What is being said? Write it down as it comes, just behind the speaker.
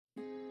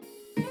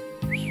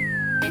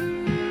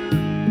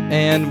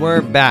And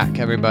we're back,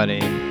 everybody.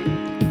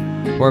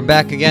 We're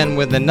back again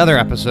with another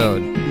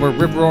episode. We're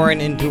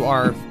rip-roaring into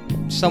our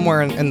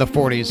somewhere in the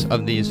 40s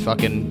of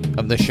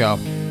the show.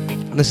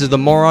 This is the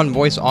Moron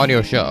Voice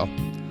Audio Show.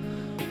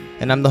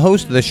 And I'm the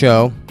host of the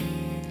show,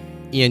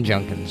 Ian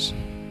Junkins.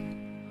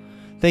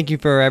 Thank you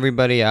for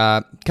everybody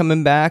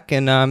coming back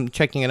and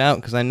checking it out,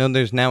 because I know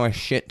there's now a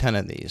shit ton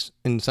of these.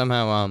 And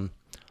somehow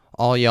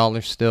all y'all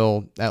are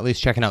still at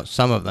least checking out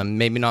some of them.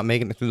 Maybe not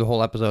making it through the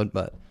whole episode,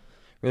 but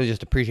really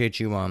just appreciate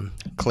you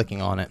clicking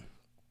on it.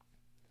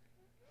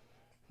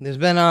 There's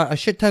been a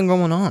shit ton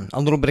going on. A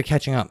little bit of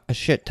catching up. A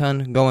shit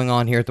ton going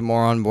on here at the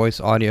Moron Voice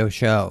Audio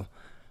Show.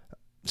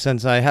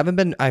 Since I haven't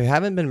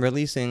been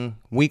releasing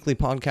weekly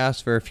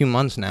podcasts for a few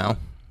months now.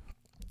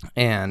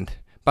 And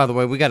by the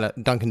way, we got a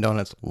Dunkin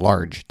Donuts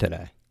large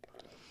today.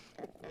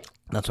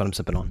 That's what I'm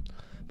sipping on.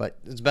 But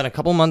it's been a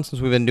couple months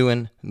since we've been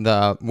doing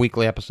the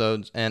weekly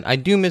episodes, and I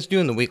do miss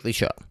doing the weekly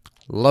show.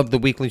 Love the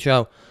weekly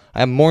show. I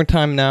have more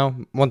time now.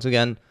 Once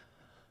again,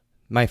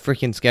 my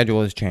freaking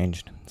schedule has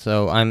changed.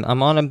 So I'm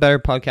on a better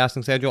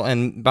podcasting schedule,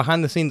 and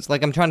behind the scenes,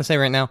 like I'm trying to say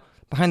right now,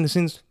 behind the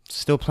scenes,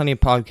 still plenty of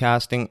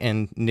podcasting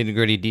and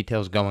nitty-gritty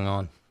details going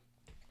on.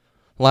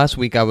 Last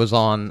week I was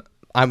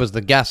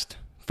the guest,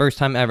 first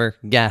time ever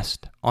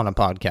guest on a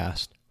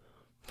podcast.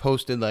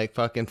 Posted like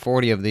fucking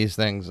 40 of these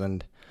things,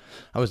 and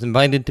I was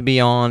invited to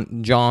be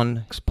on Jon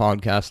Hanks'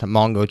 podcast,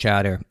 Mongo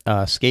Chatter,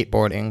 a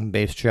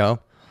skateboarding-based show.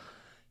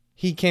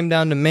 He came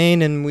down to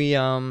Maine, and we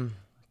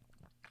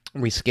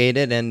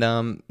skated, and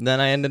then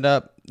I ended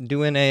up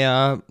doing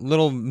a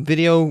little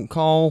video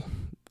call,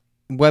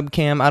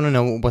 webcam. I don't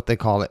know what they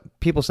call it.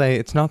 People say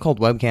it's not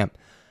called webcam.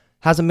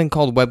 Hasn't been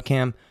called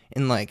webcam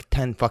in like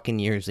 10 fucking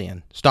years,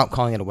 Ian. Stop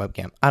calling it a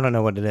webcam. I don't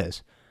know what it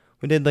is.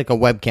 We did like a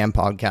webcam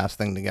podcast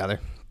thing together,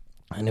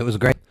 and it was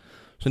great.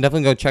 So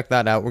definitely go check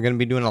that out. We're going to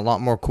be doing a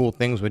lot more cool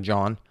things with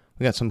John.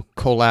 We got some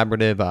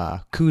collaborative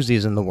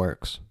koozies in the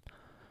works.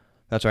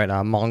 That's right,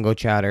 Mongo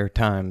Chatter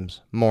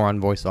times Moron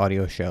Voice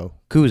Audio Show.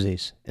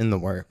 Koozies in the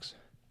works.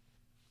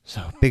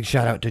 So, big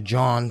shout out to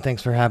John.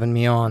 Thanks for having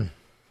me on.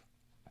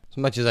 As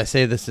much as I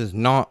say this is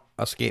not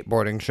a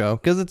skateboarding show,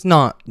 because it's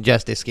not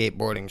just a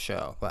skateboarding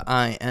show, but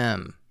I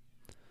am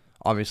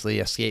obviously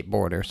a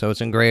skateboarder, so it's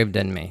engraved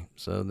in me.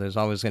 So there's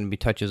always going to be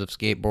touches of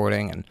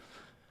skateboarding,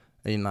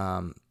 and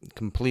I'm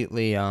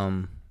completely,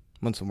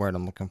 what's the word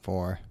I'm looking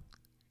for?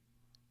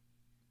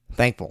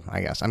 Thankful,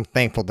 I guess. I'm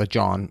thankful that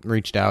John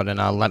reached out and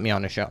let me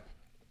on the show,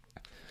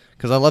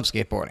 because I love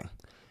skateboarding.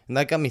 And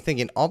that got me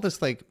thinking, all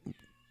this, like,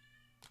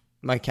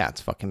 my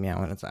cat's fucking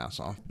meowing its ass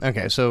off.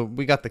 Okay, so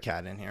we got the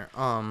cat in here.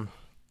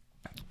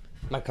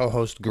 My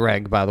co-host,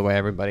 Greg, by the way,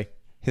 everybody.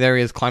 There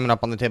he is, climbing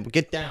up on the table.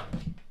 Get down!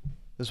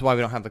 This is why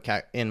we don't have the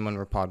cat in when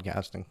we're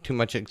podcasting. Too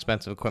much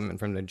expensive equipment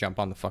for him to jump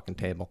on the fucking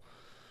table.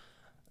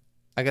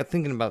 I got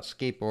thinking about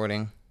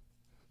skateboarding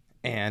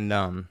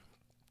and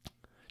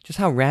just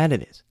how rad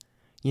it is.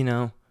 You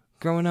know,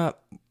 growing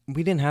up,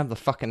 we didn't have the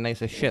fucking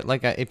nicest shit.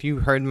 Like, if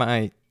you heard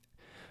my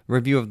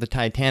review of the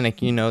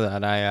Titanic, you know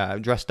that I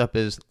dressed up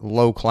as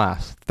low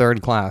class,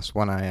 third class,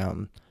 when I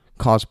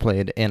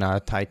cosplayed in a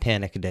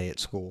Titanic day at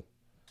school.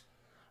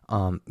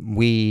 My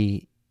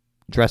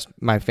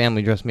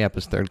family dressed me up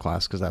as third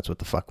class because that's what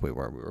the fuck we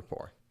were. We were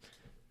poor.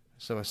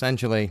 So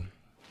essentially,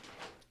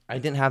 I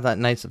didn't have that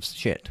nice of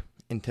shit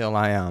until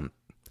and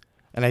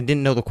I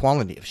didn't know the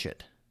quality of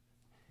shit.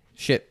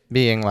 Shit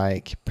being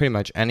like pretty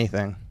much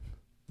anything.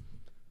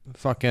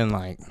 Fucking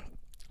like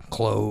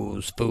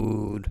clothes,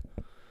 food,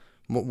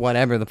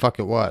 whatever the fuck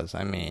it was.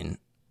 I mean,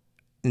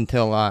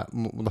 until I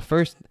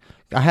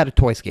had a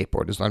toy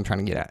skateboard is what I'm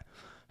trying to get at.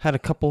 Had a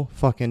couple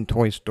fucking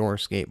toy store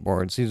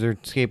skateboards. These are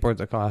skateboards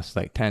that cost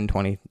like $10,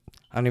 $20.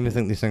 I don't even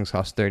think these things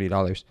cost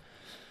 $30.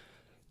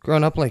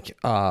 Growing up, like,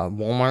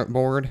 Walmart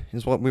board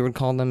is what we would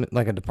call them.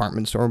 Like a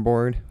department store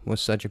board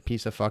was such a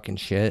piece of fucking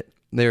shit.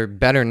 They're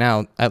better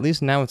now. At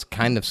least now it's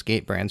kind of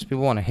skate brands.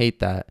 People want to hate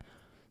that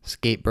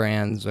skate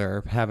brands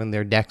are having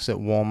their decks at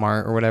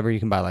Walmart or whatever. You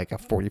can buy like a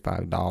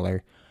 $45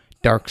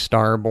 Dark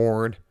Star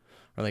board.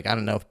 Or like, I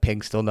don't know if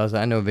Pig still does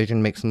that. I know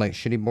Vision makes some like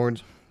shitty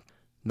boards.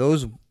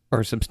 Those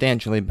are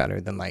substantially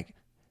better than like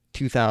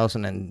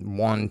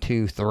 2001,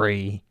 2,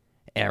 3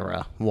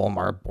 era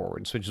Walmart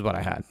boards, which is what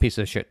I had. Piece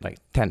of shit, like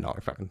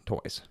 $10 fucking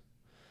toys.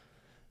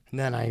 And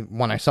then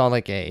when I saw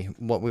like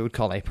what we would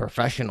call a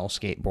professional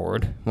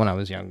skateboard when I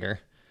was younger,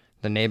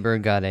 the neighbor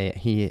got I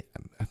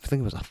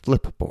think it was a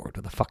flip board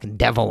with a fucking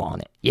devil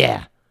on it.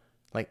 Yeah.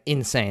 Like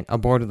insane. A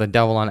board with a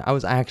devil on it. I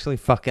was actually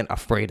fucking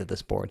afraid of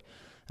this board.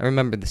 I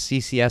remember the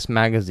CCS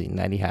magazine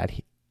that he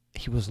had.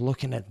 He was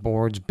looking at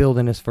boards,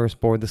 building his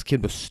first board. This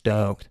kid was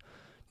stoked.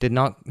 I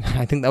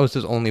think that was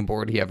his only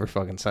board he ever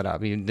fucking set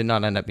up. He did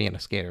not end up being a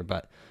skater,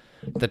 but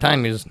at the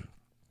time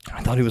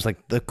I thought he was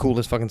like the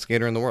coolest fucking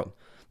skater in the world.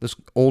 This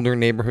older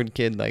neighborhood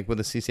kid, like with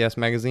a CCS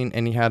magazine,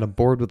 and he had a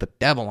board with a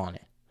devil on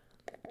it.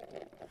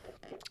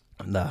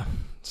 The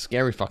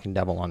scary fucking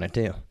devil on it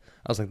too.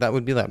 I was like, that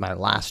would be like my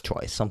last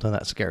choice, something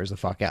that scares the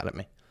fuck out of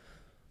me.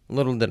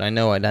 Little did I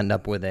know I'd end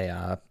up with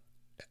a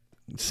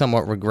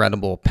somewhat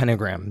regrettable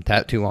pentagram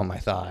tattoo on my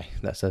thigh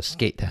that says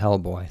 "Skate to Hell,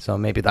 Boy." So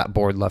maybe that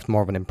board left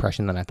more of an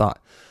impression than I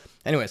thought.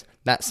 Anyways,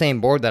 that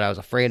same board that I was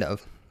afraid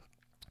of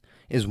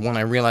is when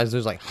I realized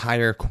there's like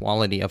higher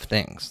quality of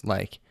things.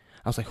 Like,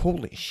 I was like,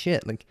 holy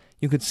shit, like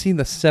you could see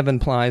the 7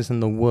 plies in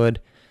the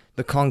wood.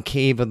 The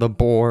concave of the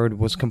board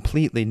was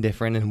completely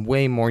different and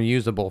way more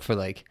usable for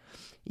like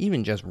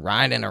even just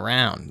riding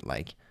around.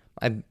 Like,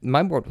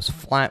 my board was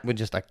flat with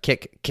just a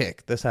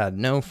kick. This had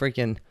no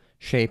freaking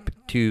shape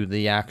to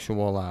the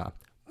actual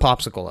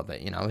popsicle of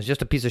it. You know, it was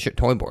just a piece of shit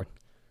toy board.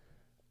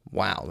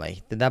 Wow,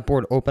 like, did that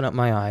board open up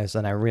my eyes,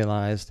 and I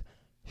realized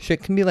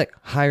shit can be like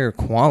higher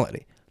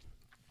quality.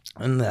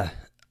 And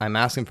I'm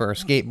asking for a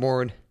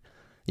skateboard,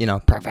 you know,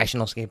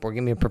 professional skateboard.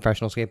 Give me a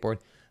professional skateboard.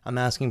 I'm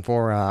asking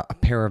for a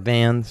pair of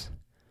Vans,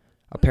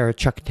 a pair of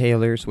Chuck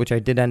Taylors, which I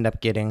did end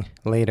up getting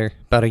later,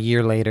 about a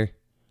year later.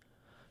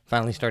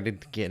 Finally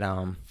started to get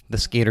the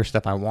skater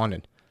stuff I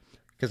wanted.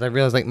 Because I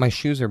realized, like, my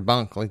shoes are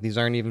bunk. Like, these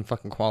aren't even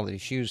fucking quality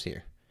shoes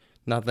here.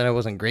 Not that I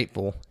wasn't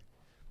grateful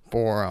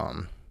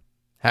for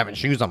having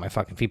shoes on my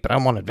fucking feet, but I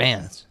wanted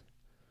Vans.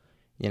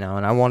 You know,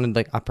 and I wanted,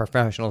 like, a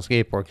professional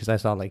skateboard because I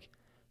saw, like,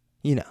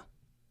 you know,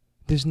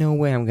 there's no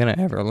way I'm going to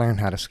ever learn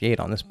how to skate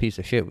on this piece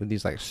of shit with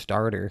these, like,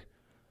 starter.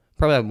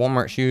 Probably had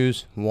Walmart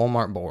shoes,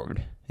 Walmart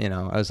board. You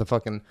know, I was a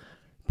fucking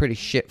pretty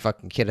shit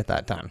fucking kid at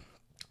that time.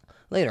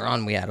 Later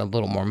on, we had a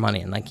little more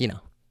money and, like, you know,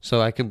 so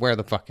I could wear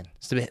the fucking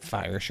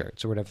Spitfire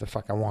shirts or whatever the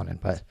fuck I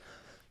wanted. But,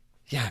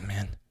 yeah,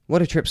 man,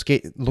 what a trip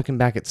looking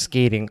back at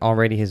skating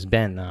already has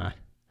been,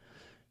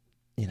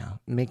 you know,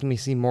 making me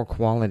see more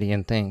quality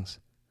in things.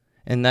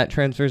 And that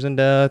transfers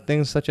into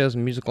things such as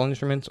musical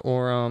instruments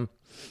or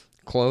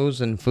clothes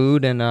and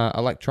food and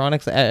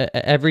electronics.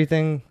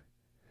 Everything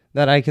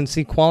that I can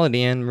see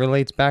quality in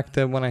relates back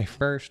to when I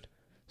first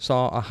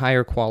saw a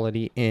higher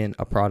quality in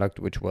a product,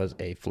 which was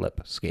a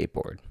flip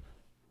skateboard.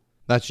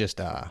 That's just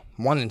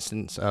one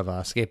instance of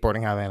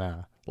skateboarding having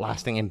a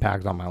lasting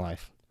impact on my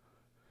life.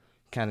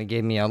 Kind of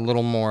gave me a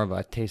little more of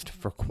a taste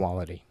for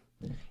quality.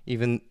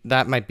 Even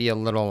that might be a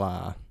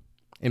little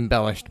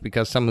embellished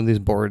because some of these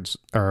boards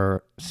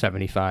are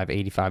 $75,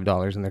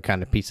 $85 and they're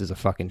kind of pieces of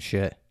fucking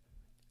shit.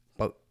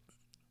 But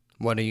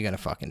what are you gonna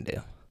fucking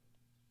do?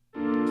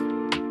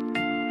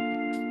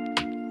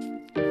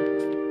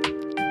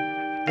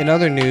 In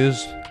other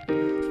news,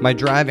 my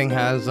driving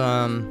has,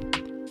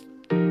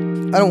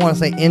 I don't want to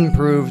say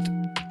improved,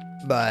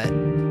 but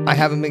I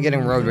haven't been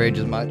getting road rage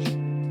as much.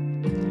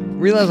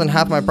 Realizing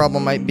half my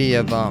problem might be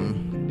of,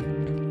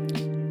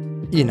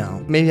 you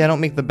know, maybe I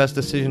don't make the best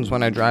decisions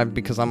when I drive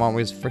because I'm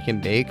always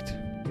freaking baked.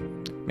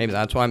 Maybe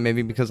that's why.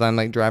 Maybe because I'm,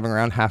 like, driving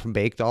around half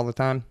baked all the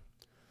time.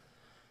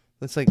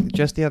 It's like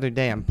just the other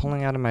day, I'm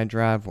pulling out of my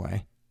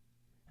driveway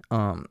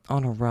on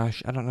a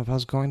rush. I don't know if I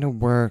was going to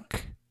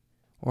work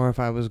or if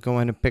I was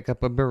going to pick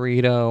up a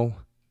burrito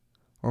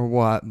or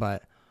what,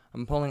 but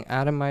I'm pulling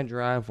out of my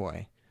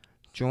driveway,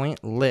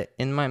 joint lit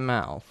in my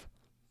mouth,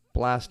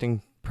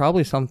 blasting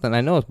probably something.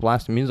 I know it's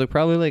blasting music,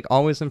 probably like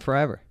Always and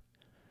Forever.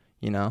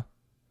 You know?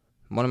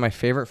 One of my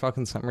favorite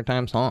fucking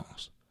summertime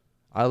songs.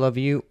 I love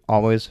you,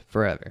 always,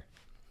 forever.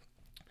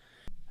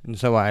 And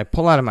so I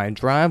pull out of my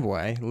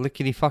driveway,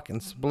 lickety fucking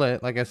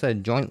split, like I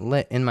said, joint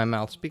lit in my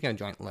mouth. Speaking of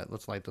joint lit,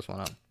 let's light this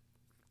one up.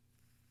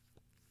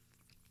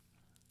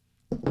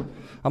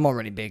 I'm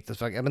already baked as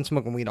fuck. I've been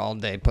smoking weed all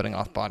day, putting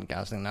off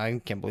podcasting. Now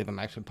I can't believe I'm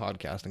actually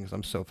podcasting because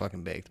I'm so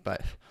fucking baked.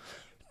 But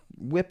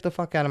whip the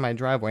fuck out of my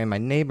driveway, and my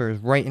neighbor is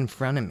right in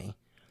front of me.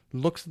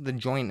 Looks at the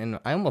joint, and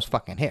I almost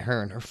fucking hit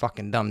her and her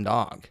fucking dumb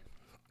dog.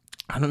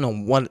 I don't know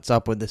what's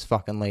up with this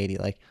fucking lady.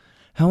 Like,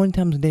 how many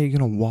times a day are you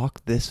gonna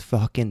walk this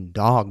fucking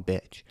dog,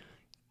 bitch?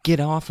 Get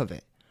off of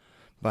it.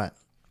 But,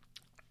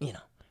 you know,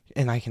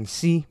 and I can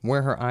see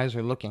where her eyes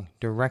are looking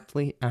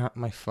directly at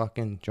my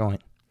fucking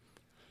joint.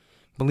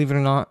 Believe it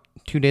or not,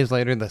 2 days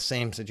later, the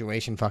same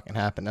situation fucking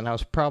happened. And I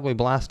was probably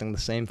blasting the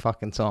same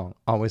fucking song,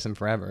 Always and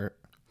Forever.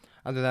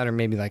 Either that or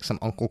maybe like some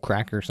Uncle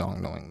Cracker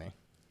song, knowing me.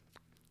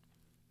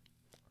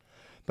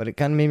 But it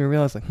kind of made me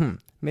realize, like,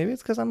 maybe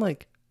it's because I'm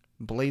like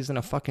blazing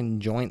a fucking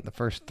joint the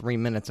first 3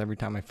 minutes every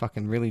time I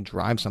fucking really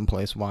drive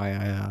someplace.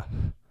 Why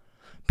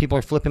people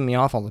are flipping me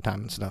off all the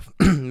time and stuff.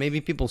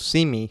 Maybe people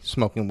see me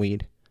smoking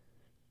weed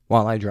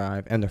while I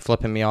drive, and they're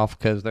flipping me off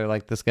because they're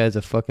like, this guy's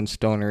a fucking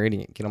stoner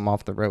idiot. Get him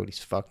off the road. He's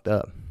fucked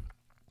up.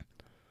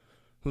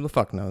 Who the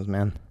fuck knows,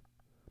 man?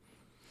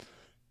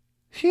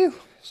 Phew.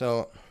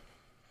 So,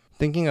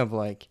 thinking of,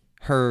 like,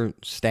 her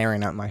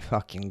staring at my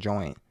fucking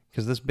joint.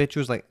 Because this bitch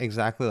was, like,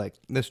 exactly like,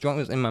 this joint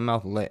was in my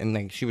mouth lit, and,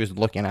 like, she was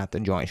looking at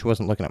the joint. She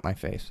wasn't looking at my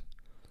face.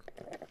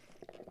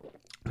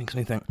 Makes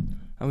me think,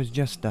 I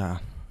just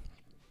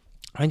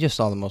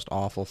saw the most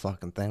awful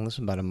fucking thing. This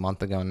was about a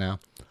month ago now.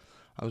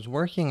 I was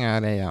working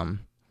at a,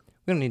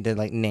 we don't need to,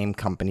 like, name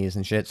companies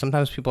and shit.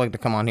 Sometimes people like to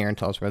come on here and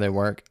tell us where they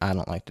work. I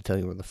don't like to tell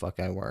you where the fuck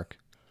I work.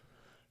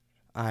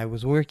 I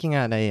was working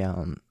at a,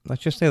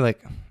 let's just say,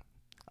 like,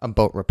 a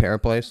boat repair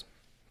place.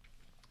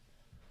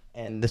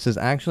 And this is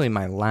actually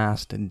my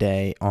last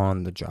day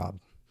on the job.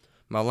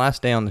 My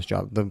last day on this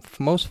job. The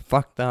most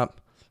fucked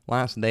up,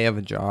 last day of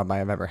a job I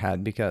have ever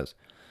had, because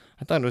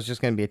I thought it was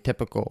just going to be a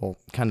typical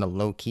kind of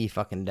low-key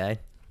fucking day.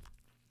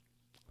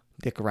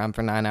 Dick around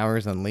for 9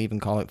 hours and leave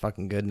and call it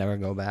fucking good, never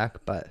go back.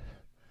 But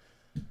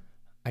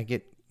I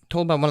get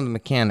told by one of the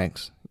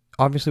mechanics,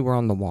 obviously we're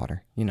on the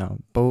water.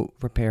 Boat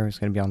repair is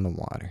going to be on the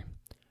water.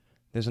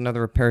 There's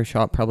another repair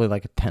shop, probably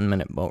like a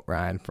 10-minute boat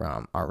ride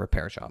from our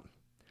repair shop.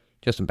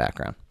 Just in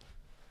background.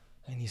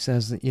 And he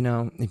says that,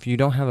 if you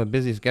don't have a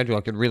busy schedule,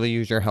 I could really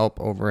use your help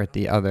over at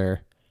the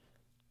other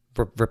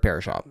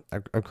repair shop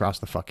across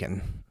the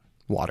fucking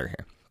water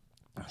here.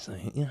 I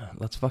say, yeah,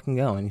 let's fucking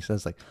go. And he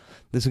says, like,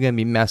 this is going to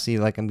be messy.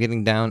 Like, I'm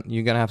getting down.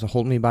 You're going to have to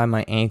hold me by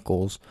my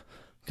ankles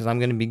because I'm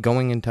going to be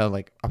going into,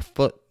 like, a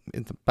foot.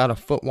 It's about a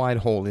foot wide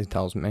hole, he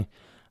tells me.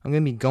 I'm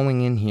going to be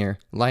going in here,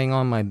 lying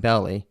on my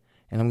belly,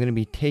 and I'm going to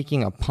be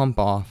taking a pump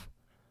off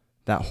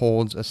that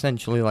holds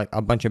essentially, like,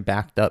 a bunch of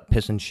backed up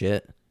piss and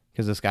shit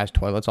because this guy's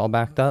toilet's all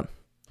backed up.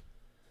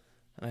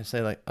 And I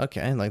say, like,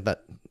 okay, like,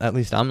 that, at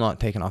least I'm not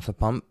taking off the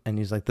pump. And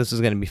he's like, this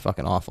is going to be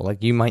fucking awful.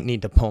 Like, you might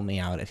need to pull me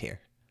out of here.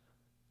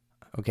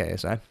 Okay,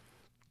 so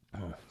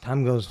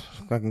time goes,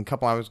 fucking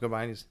couple hours go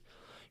by, and he's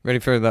ready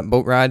for that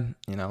boat ride.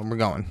 We're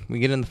going. We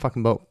get in the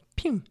fucking boat.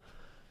 Pew!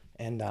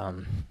 And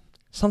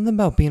something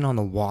about being on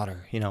the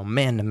water,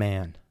 man to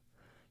man.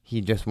 He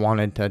just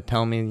wanted to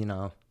tell me,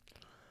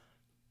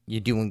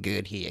 you're doing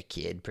good here,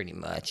 kid, pretty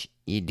much.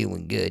 You're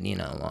doing good,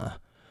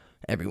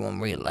 everyone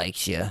really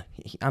likes you.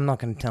 I'm not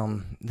going to tell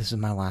him this is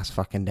my last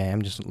fucking day.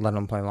 I'm just letting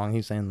him play along.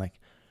 He's saying, like,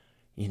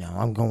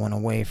 I'm going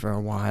away for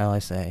a while. I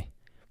say,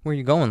 where are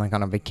you going? Like,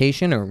 on a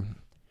vacation or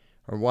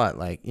what?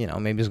 Like,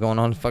 maybe he's going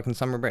on a fucking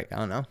summer break. I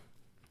don't know.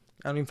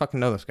 I don't even fucking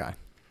know this guy.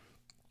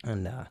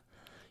 And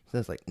he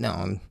says, like, no,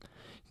 I'm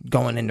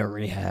going into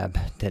rehab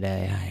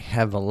today. I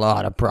have a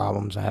lot of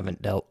problems I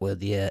haven't dealt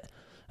with yet.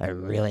 I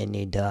really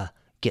need to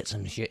get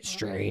some shit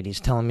straight. He's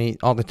telling me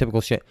all the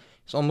typical shit.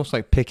 It's almost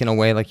like picking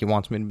away, like he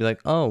wants me to be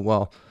like, oh,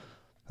 well,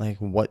 like,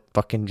 what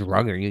fucking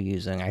drug are you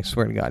using? I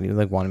swear to God, he,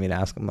 like, wanted me to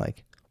ask him,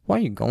 like, why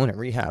are you going to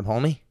rehab,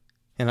 homie?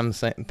 And I'm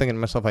thinking to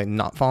myself, like,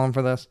 not falling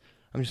for this.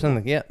 I'm just saying,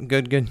 like, yeah,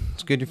 good.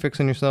 It's good you're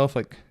fixing yourself.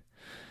 Like,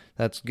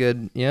 that's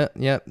good. Yeah.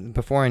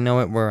 Before I know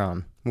it,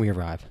 we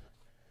arrive.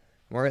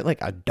 We're at,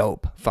 like, a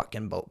dope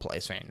fucking boat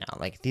place right now.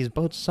 Like, these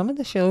boats, some of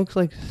the shit looks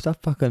like stuff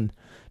fucking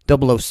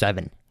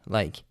 007.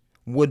 Like,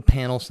 wood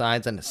panel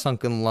sides and a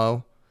sunken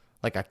low.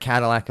 Like a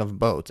Cadillac of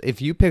boats.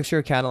 If you picture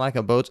a Cadillac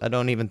of boats, I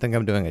don't even think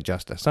I'm doing it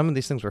justice. Some of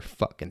these things were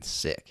fucking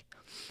sick.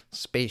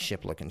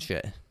 Spaceship looking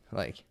shit.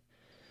 Like,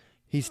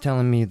 he's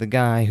telling me the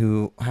guy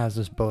who has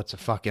this boat's a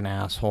fucking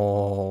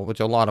asshole, which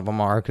a lot of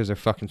them are because they're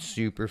fucking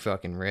super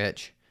fucking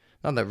rich.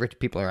 Not that rich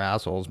people are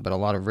assholes, but a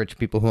lot of rich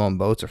people who own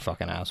boats are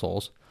fucking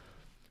assholes.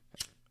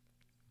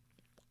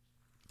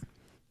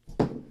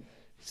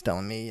 He's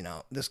telling me,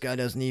 this guy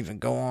doesn't even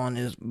go on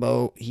his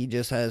boat. He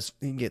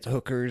gets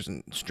hookers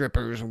and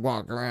strippers and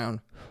walk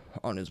around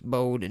on his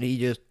boat, and he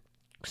just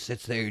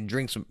sits there and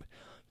drinks some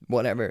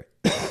whatever.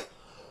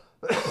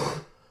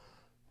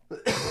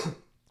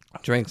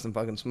 Drinks and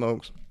fucking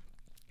smokes.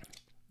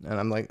 And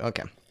I'm like,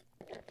 okay.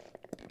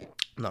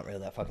 I'm not really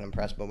that fucking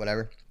impressed, but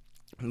whatever.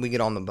 We get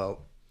on the boat.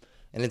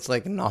 And it's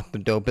like not the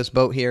dopest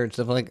boat here. It's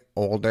definitely like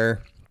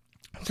older.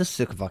 It's a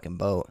sick fucking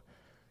boat.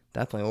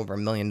 Definitely over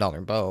 $1 million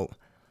boat.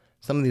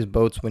 Some of these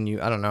boats, I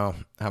don't know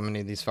how many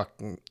of these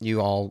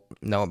you all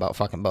know about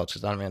fucking boats,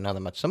 because I don't really know that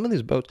much. Some of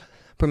these boats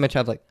pretty much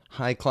have, like,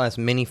 high-class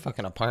mini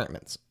fucking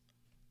apartments,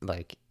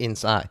 like,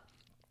 inside.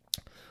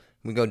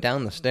 We go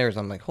down the stairs,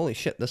 I'm like, holy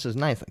shit, this is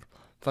nice. Like,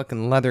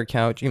 fucking leather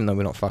couch, even though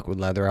we don't fuck with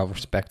leather, I'll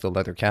respect the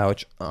leather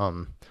couch.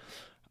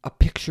 A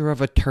picture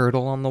of a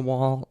turtle on the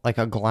wall, like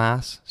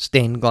a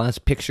stained glass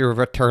picture of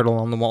a turtle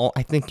on the wall.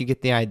 I think you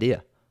get the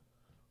idea.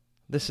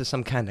 This is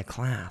some kind of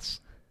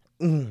class.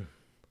 And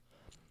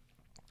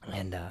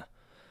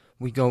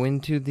we go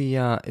into the,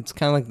 it's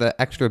kind of like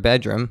the extra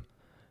bedroom,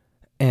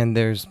 and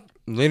there's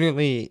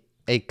literally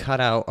a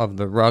cutout of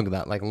the rug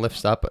that, like,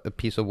 lifts up a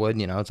piece of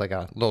wood, it's like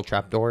a little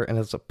trap door, and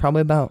it's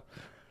probably about,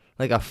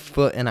 like,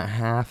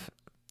 1.5 feet,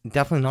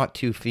 definitely not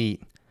 2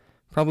 feet,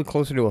 probably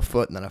closer to 1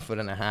 foot than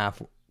 1.5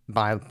 feet,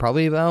 by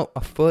probably about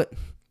 1 foot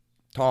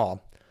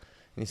tall.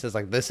 And he says,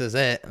 like, this is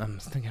it, and I'm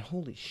thinking,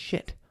 holy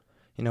shit,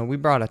 we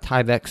brought a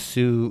Tyvek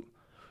suit.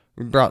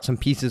 We brought some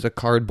pieces of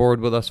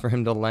cardboard with us for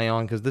him to lay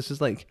on, because this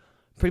is, like,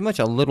 pretty much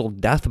a little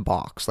death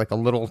box, like a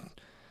little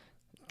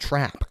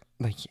trap.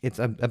 Like, it's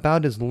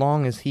about as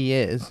long as he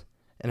is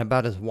and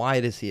about as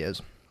wide as he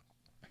is.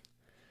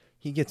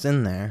 He gets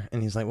in there,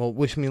 and he's like, well,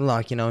 wish me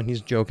luck, and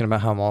he's joking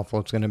about how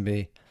awful it's going to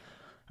be.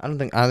 I don't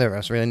think either of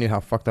us really knew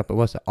how fucked up it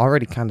was. It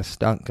already kind of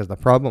stunk, because the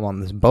problem on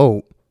this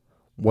boat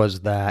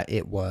was that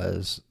it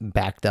was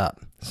backed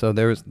up. So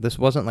this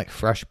wasn't, like,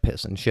 fresh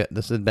piss and shit.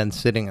 This had been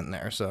sitting in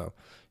there, so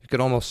you could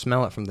almost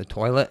smell it from the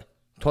toilet.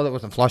 The toilet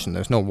wasn't flushing.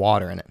 There's no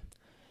water in it.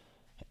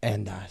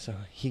 And so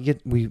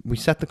we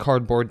set the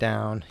cardboard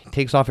down. He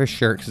takes off his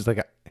shirt because he's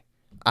like,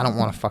 I don't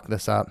want to fuck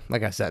this up.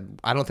 Like I said,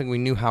 I don't think we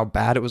knew how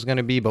bad it was going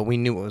to be, but we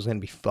knew it was going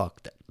to be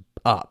fucked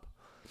up.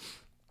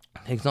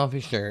 Takes off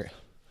his shirt.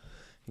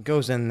 He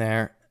goes in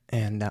there,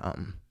 and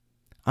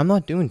I'm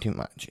not doing too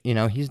much. You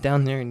know, he's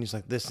down there and he's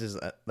like, this is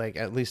like,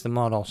 at least I'm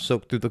not all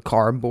soaked through the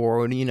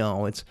cardboard. You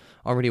know, it's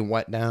already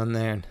wet down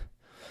there. And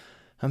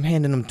I'm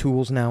handing him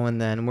tools now and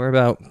then. We're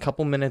about a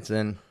couple minutes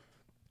in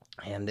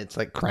and it's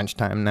like crunch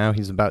time now.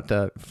 He's about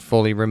to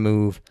fully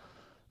remove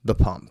the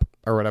pump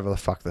or whatever the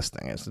fuck this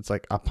thing is. It's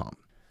like a pump.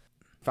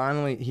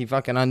 Finally, he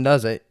fucking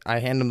undoes it. I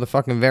hand him the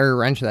fucking very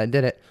wrench that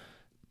did it.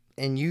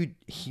 And you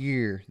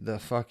hear the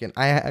fucking...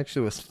 I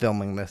actually was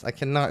filming this. I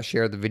cannot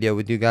share the video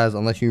with you guys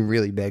unless you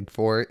really beg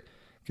for it.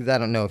 Because I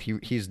don't know if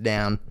he's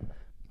down.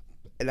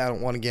 And I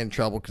don't want to get in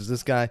trouble because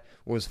this guy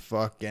was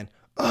fucking...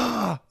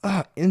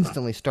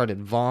 instantly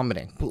started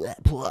vomiting. Blah,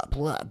 blah,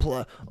 blah,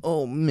 blah.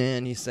 Oh,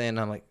 man, he's saying...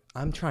 I'm like,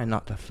 I'm trying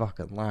not to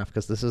fucking laugh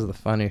because this is the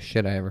funniest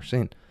shit I ever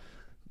seen.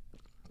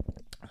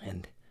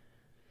 And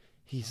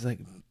he's like,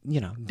 you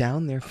know,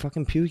 down there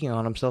fucking puking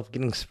on himself,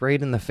 getting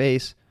sprayed in the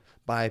face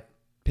by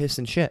piss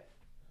and shit.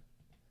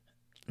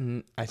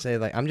 And I say,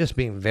 like, I'm just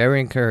being very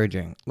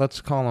encouraging.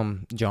 Let's call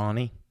him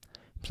Johnny.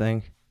 I'm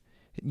saying,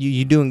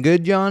 you doing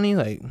good, Johnny?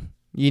 Like,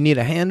 you need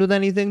a hand with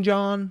anything,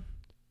 John?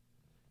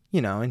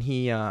 You know, and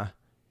he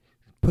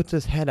puts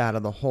his head out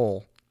of the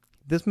hole.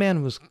 This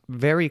man was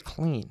very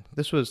clean.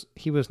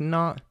 He was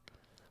not,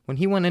 when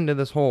he went into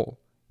this hole,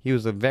 he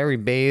was a very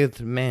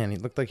bathed man. He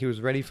looked like he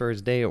was ready for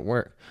his day at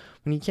work.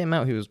 When he came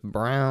out, he was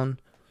brown.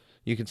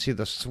 You could see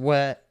the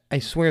sweat. I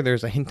swear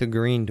there's a hint of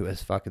green to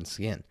his fucking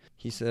skin.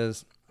 He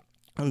says,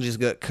 I just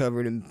got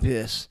covered in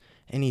piss.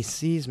 And he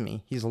sees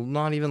me. He's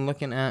not even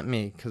looking at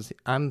me because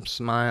I'm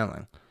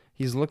smiling.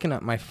 He's looking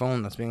at my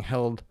phone that's being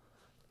held,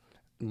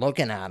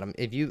 looking at him.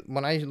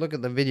 When I look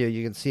at the video,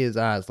 you can see his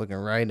eyes looking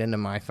right into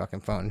my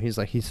fucking phone. He's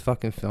like, he's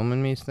fucking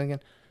filming me, he's thinking.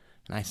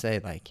 And I say,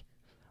 like,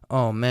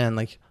 oh man,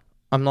 like,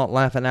 I'm not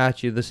laughing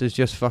at you. This is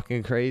just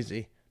fucking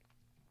crazy.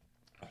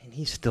 And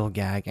he's still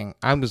gagging.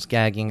 I was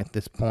gagging at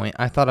this point.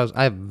 I have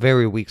a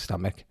very weak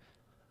stomach.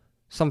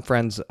 Some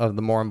friends of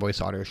the More on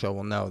Voice audio show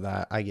will know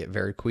that I get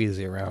very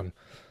queasy around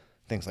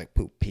things like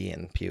poop, pee,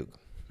 and puke.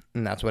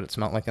 And that's what it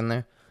smelled like in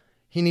there.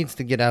 He needs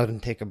to get out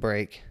and take a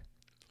break.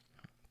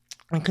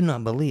 I could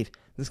not believe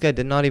this guy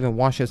did not even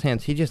wash his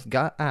hands. He just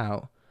got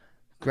out,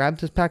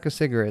 grabbed his pack of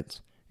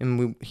cigarettes,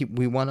 and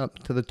we went up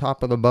to the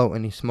top of the boat,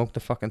 and he smoked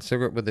a fucking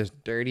cigarette with his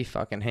dirty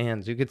fucking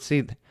hands. You could see,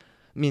 I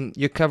mean,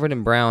 you're covered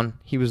in brown.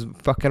 He was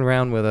fucking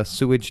around with a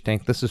sewage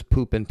tank. This is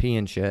poop and pee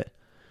and shit.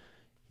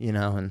 You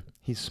know, and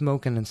he's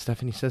smoking and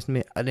stuff, and he says to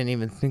me, I didn't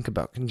even think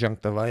about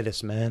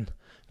conjunctivitis, man. And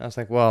I was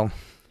like, well,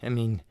 I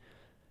mean,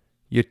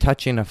 you're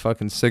touching a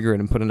fucking cigarette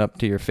and putting it up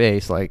to your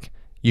face, like,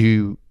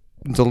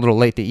 it's a little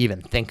late to even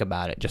think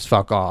about it. Just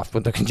fuck off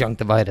with the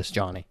conjunctivitis,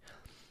 Johnny.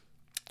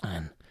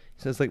 And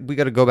he says, like, we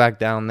got to go back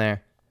down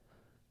there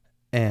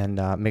and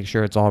make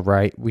sure it's all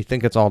right. We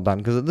think it's all done.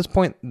 Because at this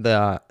point,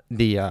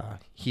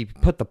 he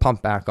put the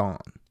pump back on.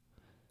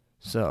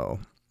 So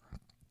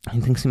he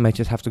thinks he might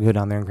just have to go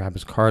down there and grab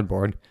his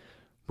cardboard.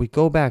 We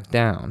go back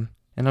down,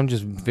 and I'm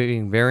just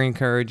being very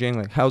encouraging.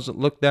 Like, how's it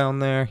look down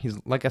there? He's,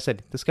 like I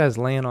said, this guy's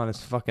laying on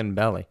his fucking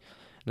belly.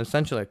 And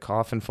essentially a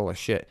coffin full of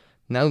shit.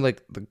 Now,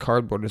 like, the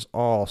cardboard is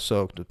all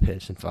soaked with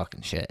piss and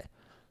fucking shit.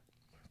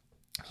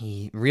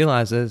 He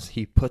realizes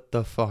he put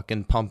the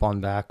fucking pump on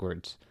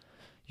backwards.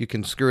 You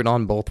can screw it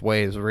on both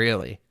ways,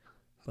 really.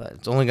 But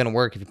it's only going to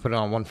work if you put it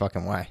on one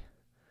fucking way.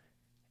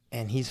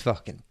 And he's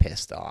fucking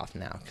pissed off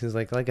now. Because,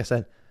 like I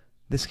said,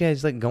 this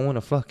guy's, like, going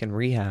to fucking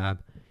rehab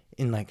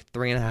in, like,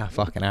 3.5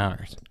 fucking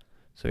hours.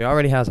 So he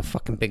already has a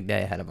fucking big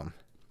day ahead of him.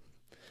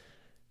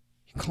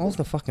 He calls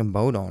the fucking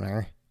boat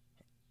owner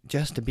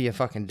just to be a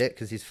fucking dick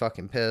because he's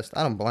fucking pissed.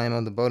 I don't blame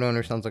him. The boat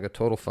owner sounds like a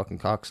total fucking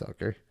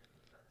cocksucker.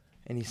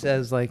 And he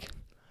says, like,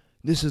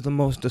 this is the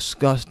most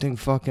disgusting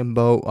fucking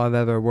boat I've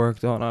ever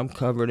worked on. I'm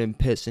covered in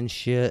piss and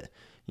shit,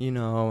 you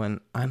know. And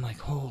I'm like,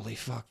 holy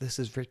fuck, this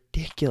is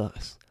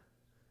ridiculous.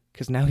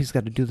 Because now he's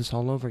got to do this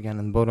all over again.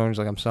 And the boat owner's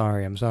like, I'm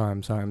sorry.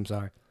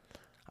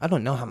 I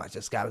don't know how much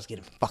this guy was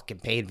getting fucking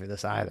paid for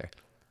this either.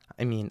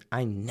 I mean,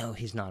 I know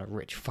he's not a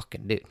rich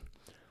fucking dude.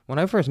 When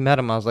I first met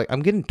him, I was like,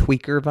 I'm getting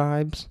tweaker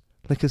vibes.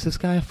 Like, is this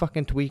guy a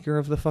fucking tweaker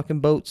of the fucking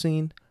boat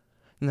scene?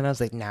 And then I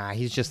was like, nah,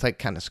 he's just, like,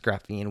 kind of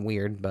scruffy and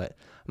weird. But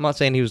I'm not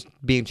saying he was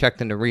being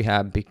checked into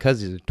rehab because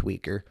he's a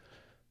tweaker.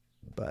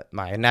 But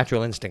my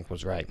natural instinct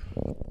was right.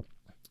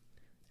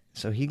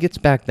 So he gets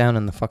back down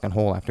in the fucking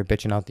hole after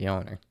bitching out the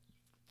owner.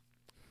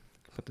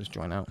 Put this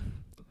joint out.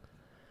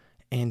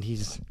 And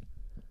he's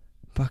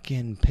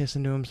fucking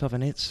pissing to himself,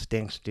 and it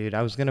stinks, dude.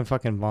 I was gonna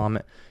fucking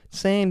vomit.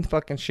 Same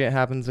fucking shit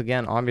happens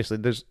again. Obviously,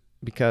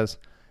 because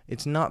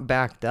it's not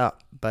backed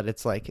up, but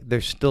it's like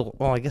there's still,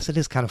 well, I guess it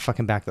is kind of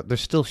fucking backed up. There's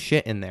still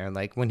shit in there.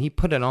 Like, when he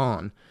put it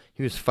on,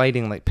 he was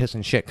fighting, like, piss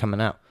and shit coming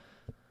out.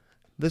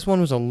 This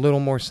one was a little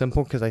more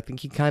simple because I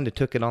think he kind of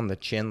took it on the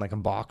chin like a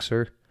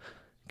boxer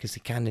because he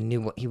kind of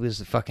knew what he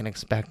was fucking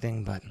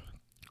expecting. But,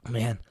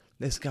 man,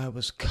 this guy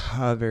was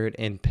covered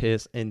in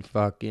piss and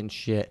fucking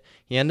shit.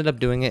 He ended up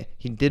doing it.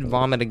 He did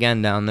vomit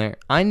again down there.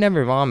 I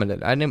never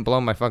vomited. I didn't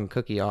blow my fucking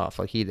cookie off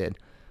like he did.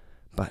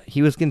 But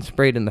he was getting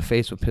sprayed in the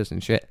face with piss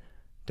and shit.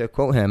 To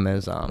quote him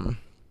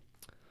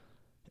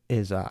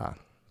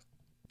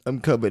I'm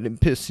covered in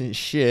piss and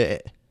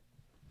shit.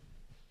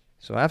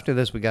 So after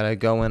this, we gotta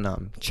go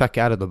and check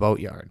out of the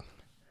boatyard.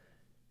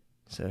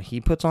 So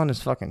he puts on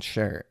his fucking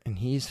shirt, and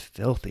he's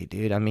filthy,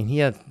 dude. I mean, he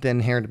had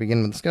thin hair to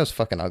begin with. This guy's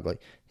fucking ugly.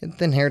 He had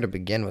thin hair to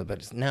begin with,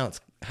 but now it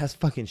has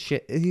fucking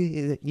shit.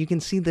 You can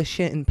see the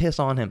shit and piss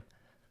on him.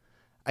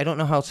 I don't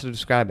know how else to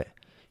describe it.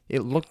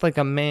 It looked like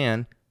a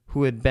man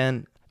who had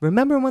been...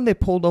 Remember when they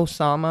pulled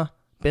Osama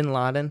bin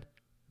Laden?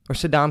 Or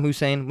Saddam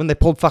Hussein? When they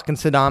pulled fucking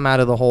Saddam out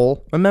of the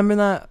hole? Remember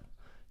that?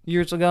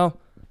 Years ago?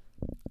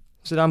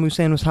 Saddam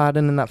Hussein was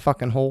hiding in that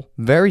fucking hole.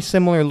 Very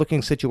similar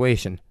looking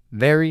situation.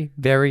 Very,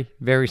 very,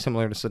 very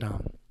similar to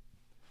Saddam.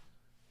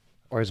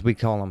 Or as we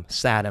call him,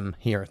 Saddam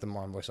here at the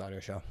More on Voice Audio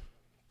Show.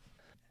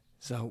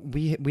 So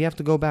we have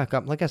to go back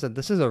up. Like I said,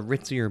 this is a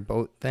ritzier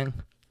boat thing.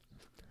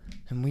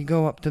 And we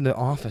go up to the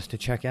office to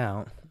check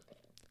out.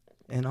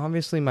 And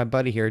obviously my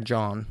buddy here,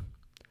 John,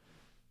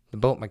 the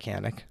boat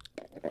mechanic,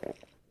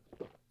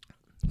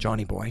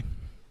 Johnny boy,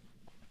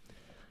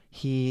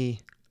 he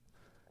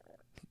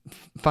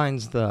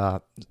finds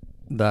the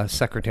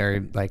secretary,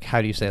 like,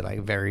 how do you say,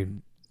 like, very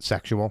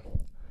sexual.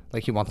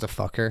 Like, he wants to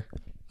fuck her.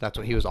 That's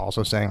what he was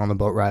also saying on the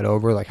boat ride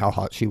over, like, how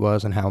hot she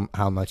was and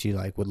how much he,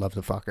 like, would love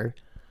to fuck her.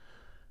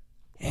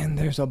 And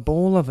there's a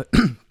bowl of it.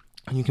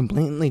 You can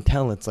blatantly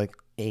tell it's, like,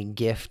 a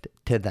gift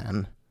to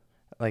them.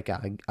 Like,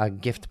 a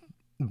gift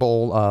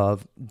bowl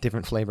of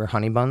different flavor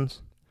honey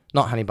buns.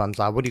 Not honey buns,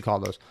 what do you call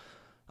those?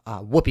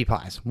 Whoopie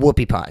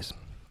pies.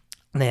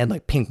 And they had,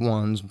 like, pink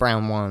ones,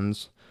 brown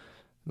ones,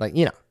 like,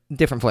 you know,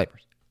 different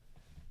flavors.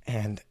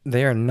 And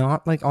they are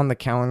not, like, on the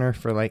counter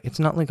for, like, it's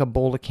not like a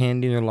bowl of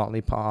candy or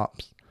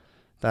lollipops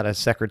that a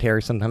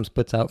secretary sometimes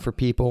puts out for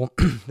people.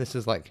 This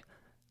is, like,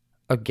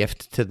 a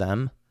gift to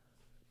them.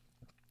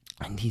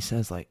 And he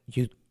says, like,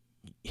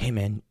 hey,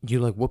 man, you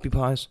like whoopie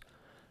pies?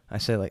 I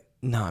say, like,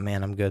 nah,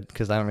 man, I'm good,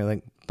 because I don't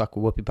really fuck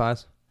with whoopie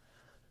pies.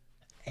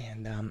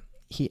 And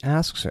he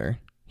asks her,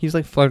 he's,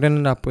 like, flirting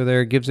it up with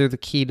her, gives her the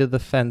key to the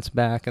fence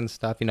back and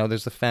stuff. You know,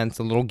 there's the fence,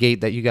 a little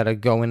gate that you got to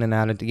go in and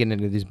out of to get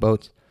into these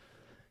boats.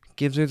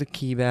 Gives her the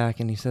key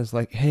back, and he says,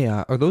 like, hey,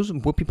 are those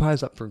whoopie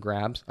pies up for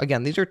grabs?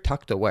 Again, these are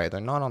tucked away.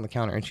 They're not on the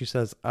counter. And she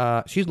says,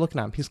 she's looking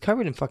at him. He's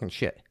covered in fucking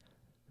shit.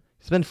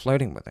 He's been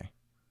flirting with her,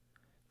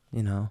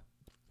 you know?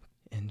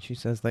 And she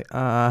says, like,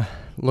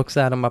 looks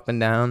at him up and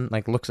down,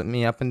 like, looks at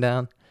me up and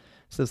down.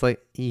 Says,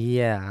 like,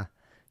 yeah.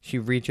 She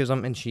reaches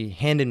him, and she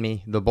handed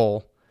me the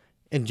bowl.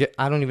 And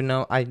I don't even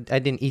know. I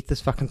didn't eat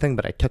this fucking thing,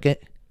 but I took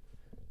it.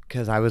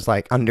 Because I was,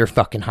 like, under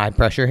fucking high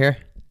pressure here.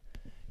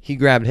 He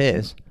grabbed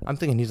his. I'm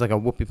thinking he's like a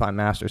whoopie pie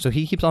master. So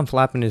he keeps on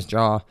flapping his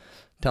jaw,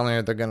 telling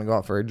her they're going to go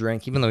out for a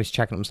drink, even though he's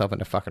checking himself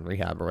into fucking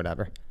rehab or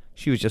whatever.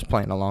 She was just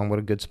playing along. What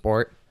a good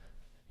sport.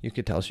 You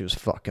could tell she was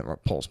fucking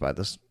repulsed by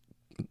this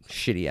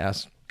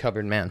shitty-ass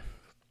covered man.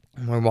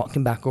 And we're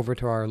walking back over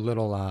to our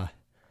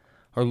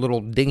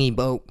little dinghy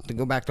boat to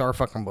go back to our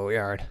fucking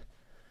boatyard.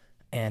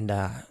 And,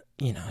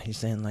 you know, he's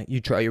saying, like,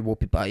 you try your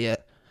whoopie pie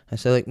yet? I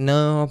say, like,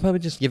 no, I'll probably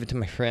just give it to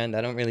my friend.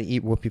 I don't really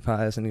eat whoopie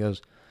pies. And he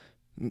goes,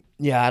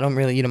 yeah, I don't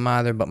really eat them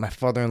either, but my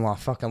father-in-law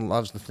fucking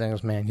loves the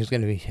things, man. He's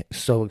going to be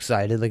so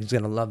excited. Like, he's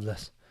going to love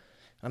this.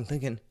 I'm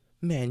thinking,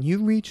 man,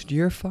 you reached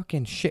your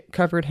fucking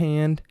shit-covered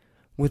hand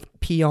with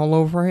pee all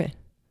over it?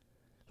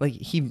 Like,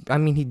 he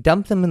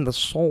dumped them in the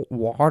salt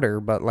water,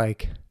 but,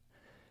 like,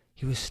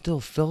 he was still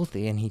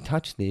filthy, and he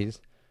touched these.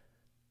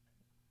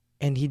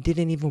 And he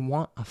didn't even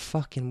want a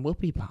fucking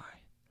whoopie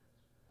pie.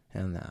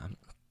 And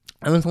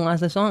that was the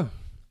last I saw him.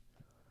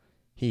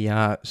 He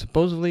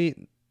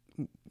supposedly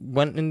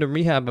went into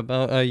rehab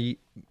about an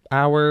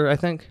hour, I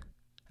think.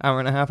 Hour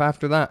and a half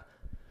after that.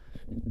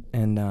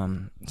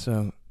 And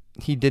so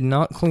he did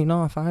not clean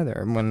off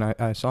either. When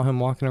I saw him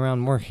walking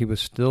around work, he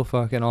was still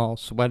fucking all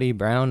sweaty,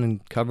 brown,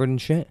 and covered in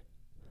shit.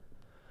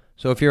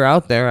 So if you're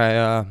out there,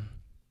 I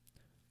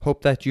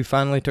hope that you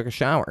finally took a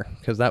shower,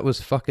 because that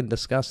was fucking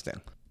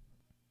disgusting.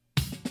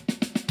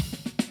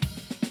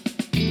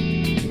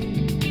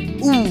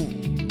 Ooh!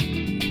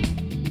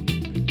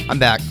 I'm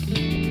back.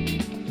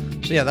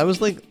 So yeah, that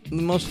was like the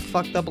most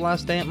fucked up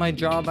last day at my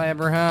job I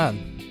ever had.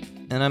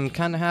 And I'm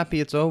kind of happy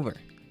it's over.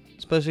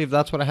 Especially if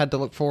that's what I had to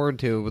look forward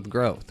to with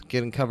growth.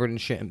 Getting covered in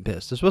shit and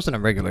piss. This wasn't a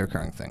regular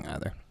occurring thing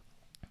either.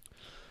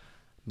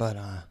 But,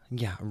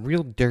 yeah, a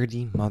real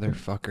dirty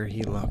motherfucker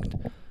he looked.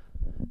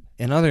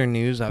 In other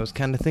news, I was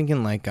kind of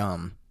thinking, like,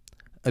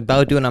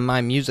 about doing a My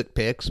Music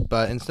Picks.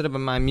 But instead of a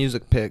My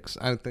Music Picks,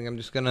 I think I'm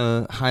just going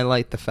to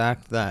highlight the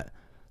fact that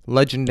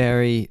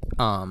legendary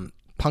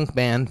punk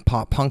band,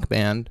 pop punk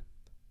band,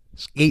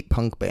 skate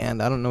punk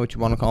band, I don't know what you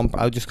want to call them,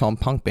 I would just call them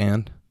punk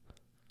band,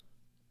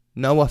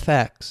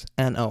 NOFX,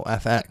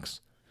 NOFX,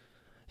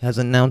 has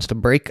announced a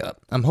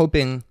breakup. I'm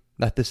hoping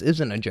that this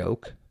isn't a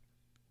joke.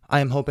 I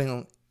am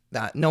hoping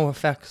that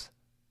NOFX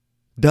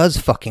does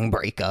fucking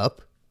break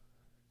up,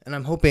 and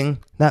I'm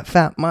hoping that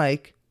Fat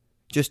Mike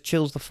just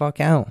chills the fuck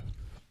out.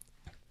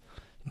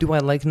 Do I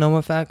like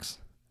NOFX?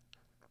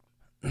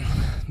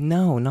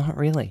 No, not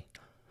really.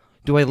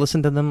 Do I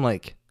listen to them,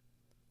 like,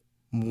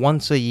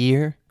 once a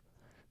year?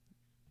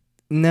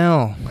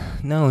 No,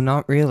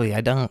 not really,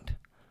 I don't.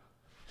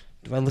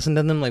 Do I listen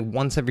to them like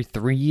once every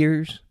 3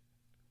 years?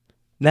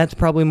 That's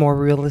probably more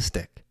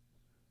realistic.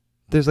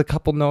 There's a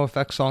couple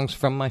NOFX songs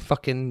from my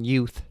fucking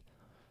youth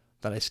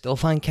that I still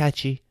find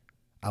catchy.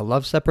 I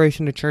love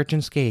Separation to Church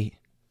and Skate.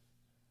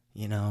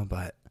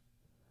 But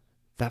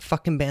that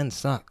fucking band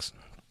sucks.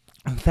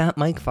 And Fat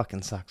Mike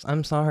fucking sucks.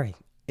 I'm sorry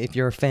if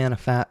you're a fan of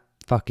Fat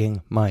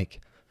fucking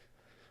Mike.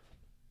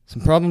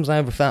 Some problems I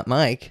have with Fat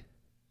Mike.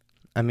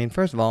 I mean,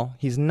 first of all,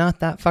 he's not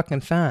that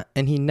fucking fat,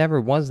 and he never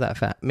was that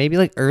fat. Maybe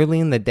like early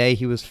in the day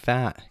he was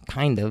fat,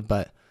 kind of,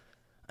 but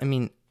I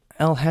mean,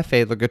 El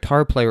Jefe, the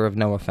guitar player of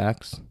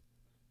NOFX,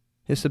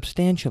 is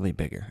substantially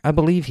bigger. I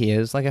believe he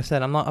is. Like I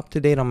said, I'm not up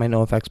to date on my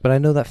NOFX, but I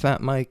know that Fat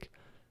Mike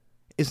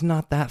is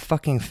not that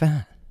fucking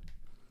fat.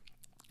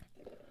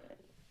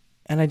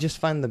 And I just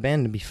find the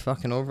band to be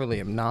fucking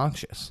overly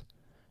obnoxious.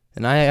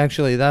 And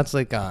that's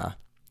like the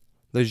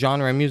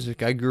genre of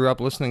music I grew up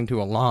listening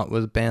to a lot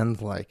was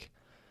bands like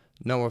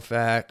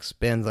NOFX,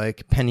 bands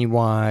like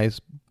Pennywise,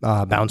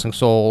 Bouncing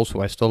Souls,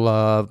 who I still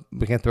love.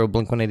 We can throw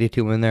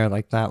Blink-182 in there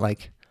like that,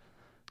 like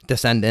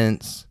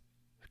Descendants,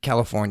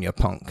 California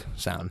punk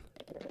sound.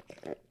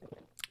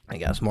 I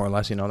guess more or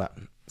less, that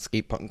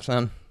skate punk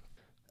sound.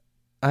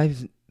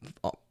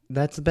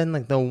 That's been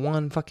like the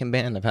one fucking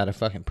band I've had a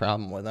fucking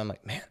problem with. I'm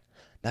like, man,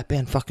 that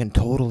band fucking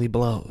totally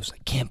blows. I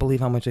can't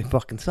believe how much they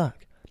fucking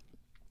suck.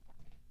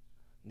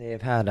 They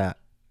have had an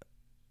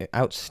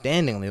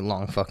outstandingly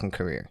long fucking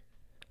career.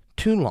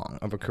 Too long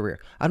of a career.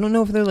 I don't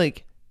know if they're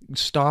like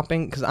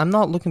stopping, because I'm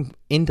not looking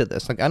into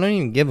this. Like, I don't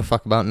even give a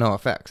fuck about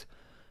NOFX.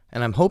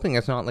 And I'm hoping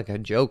it's not like a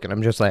joke and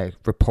I'm just like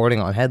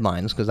reporting on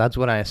headlines, because that's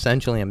what I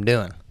essentially am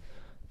doing.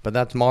 But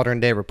that's modern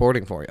day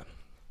reporting for you.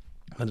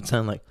 But it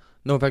sounds like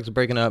NOFX is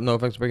breaking up,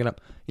 NOFX is breaking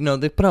up.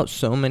 They put out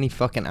so many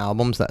fucking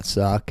albums that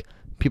suck.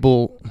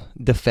 People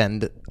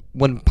defend.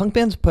 When punk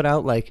bands put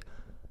out, like,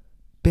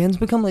 bands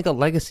become like a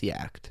legacy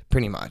act,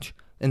 pretty much.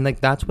 And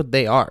like, that's what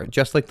they are.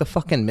 Just like the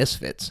fucking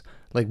Misfits.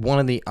 Like, one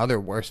of the other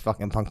worst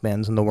fucking punk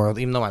bands in the world,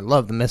 even though I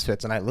love the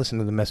Misfits and I listen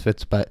to the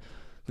Misfits, but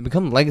they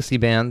become legacy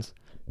bands,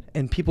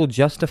 and people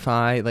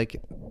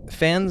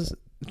fans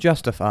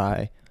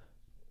justify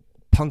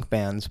punk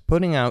bands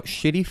putting out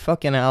shitty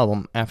fucking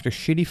album after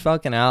shitty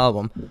fucking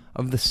album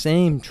of the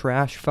same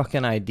trash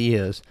fucking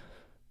ideas,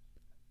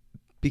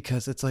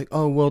 because it's like,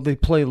 oh, well, they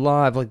play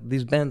live, like,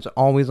 these bands are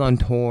always on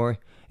tour.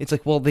 It's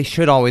like, well, they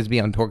should always be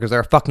on tour, because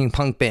they're a fucking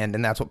punk band,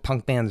 and that's what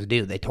punk bands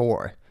do, they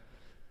tour.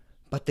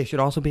 But they should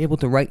also be able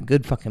to write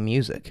good fucking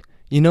music.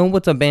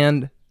 What's a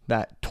band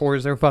that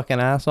tours their fucking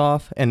ass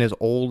off and is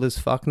old as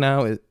fuck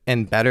now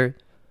and better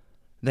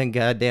than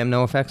goddamn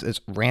NOFX?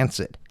 Is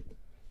Rancid.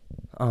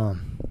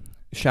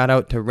 Shout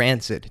out to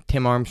Rancid,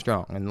 Tim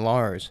Armstrong and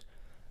Lars,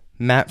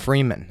 Matt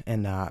Freeman,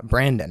 and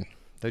Brandon,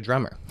 the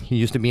drummer. He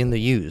used to be in The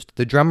Used.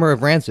 The drummer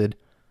of Rancid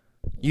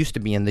used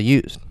to be in The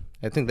Used.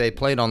 I think they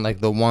played on like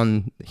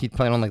he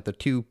played on like the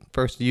 2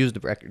 first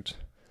Used records.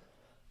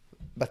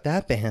 But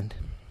that band,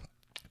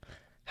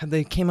 have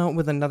they came out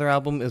with another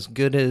album as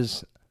good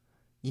as,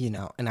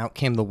 and Out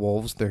Came the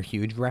Wolves, their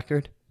huge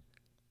record?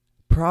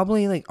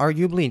 Probably, like,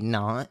 arguably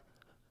not.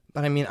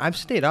 But I mean, I've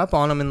stayed up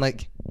on them, and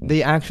like,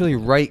 they actually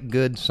write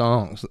good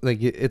songs.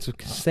 Like, it's the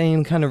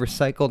same kind of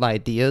recycled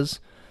ideas,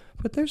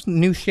 but there's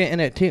new shit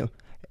in it too.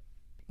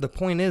 The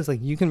point is,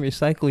 like, you can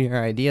recycle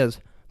your ideas,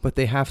 but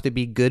they have to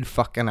be good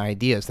fucking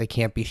ideas. They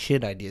can't be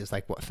shit ideas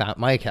like what Fat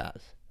Mike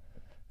has.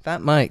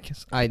 Fat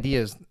Mike's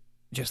ideas,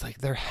 just like,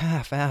 they're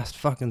half-assed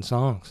fucking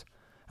songs.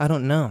 I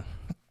don't know.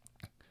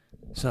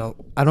 So,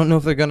 I don't know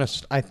if they're gonna,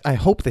 I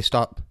hope they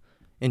stop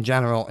in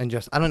general, and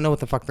just, I don't know what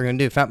the fuck they're gonna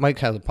do. Fat Mike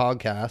has a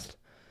podcast,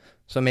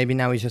 so maybe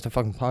now he's just a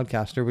fucking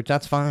podcaster, which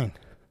that's fine.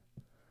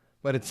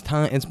 But it's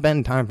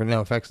been time for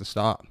NOFX to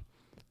stop.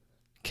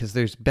 Because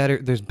there's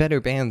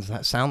better bands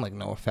that sound like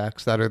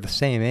NOFX that are the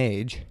same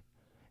age.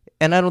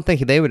 And I don't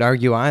think they would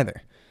argue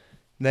either.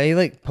 They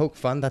like poke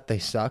fun that they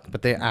suck,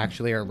 but they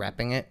actually are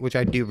repping it, which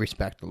I do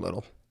respect a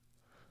little.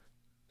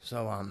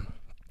 So,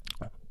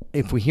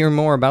 if we hear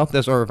more about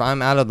this, or if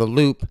I'm out of the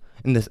loop,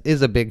 and this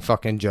is a big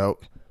fucking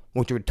joke,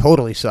 which would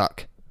totally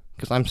suck,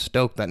 because I'm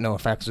stoked that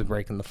NOFX is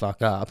breaking the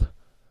fuck up,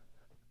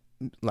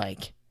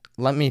 like,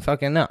 let me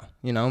fucking know.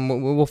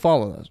 We'll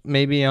follow those.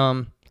 Maybe,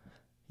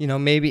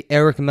 maybe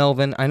Eric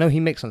Melvin. I know he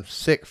makes some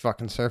sick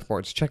fucking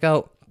surfboards. Check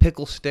out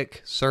Pickle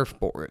Stick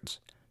Surfboards,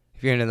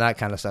 if you're into that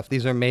kind of stuff.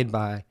 These are made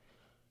by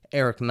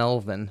Eric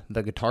Melvin,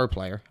 the guitar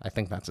player. I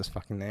think that's his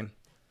fucking name.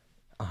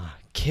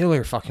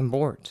 Killer fucking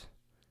boards.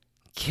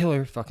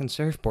 Killer fucking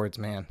surfboards,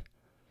 man.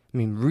 I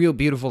mean, real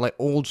beautiful, like,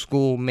 old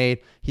school made.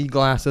 He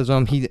glasses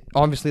them. He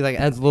obviously, like,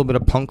 adds a little bit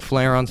of punk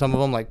flair on some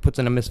of them, like, puts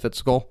in a Misfits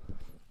skull.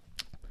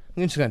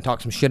 I'm just gonna talk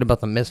some shit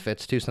about the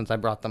Misfits, too, since I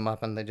brought them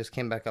up and they just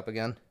came back up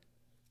again.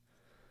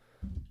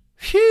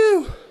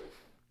 Phew!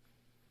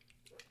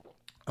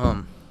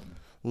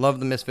 Love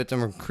the Misfits,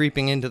 and we're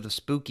creeping into the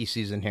spooky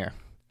season here.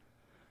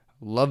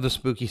 Love the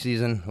spooky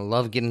season.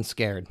 Love getting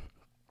scared.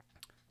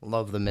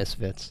 Love the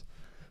Misfits.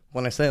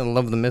 When I say I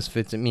love the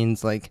Misfits, it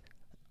means, like,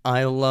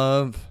 I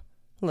love,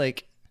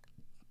 like,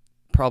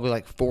 probably,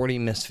 like, 40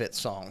 Misfits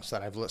songs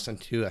that I've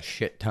listened to a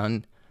shit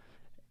ton.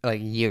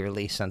 like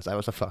yearly since I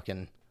was a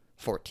fucking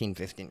 14,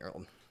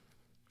 15-year-old.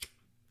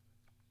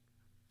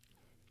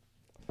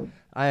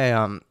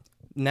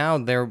 Now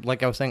they're,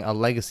 like I was saying, a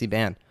legacy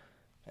band.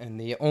 And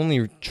the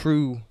only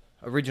true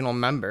original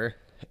member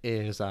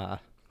is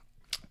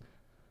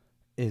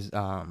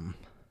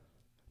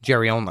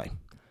Jerry Only,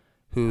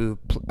 who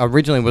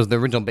originally was the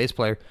original bass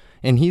player.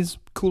 And he's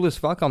cool as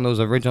fuck on those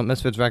original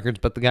Misfits records,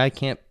 but the guy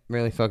can't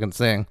really fucking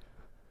sing.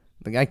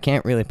 The guy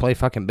can't really play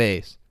fucking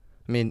bass.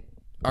 I mean,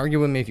 argue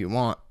with me if you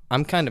want.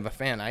 I'm kind of a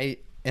fan.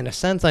 In a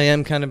sense, I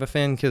am kind of a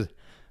fan because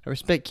I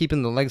respect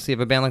keeping the legacy of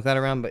a band like that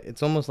around, but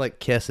it's almost like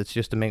Kiss. It's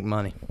just to make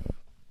money.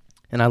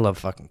 And I love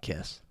fucking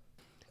Kiss.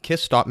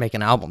 Kiss stopped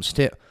making albums,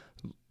 too.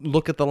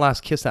 Look at the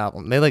last Kiss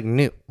album. They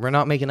knew, we're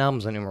not making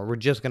albums anymore. We're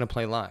just going to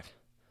play live.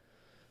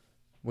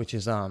 Which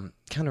is kind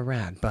of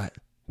rad, but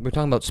we're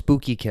talking about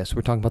spooky Kiss.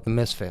 We're talking about the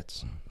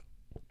Misfits.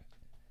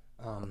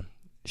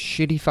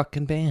 Shitty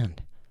fucking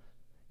band.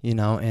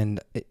 And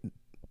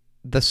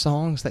the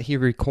songs that he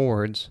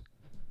records,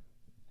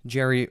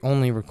 Jerry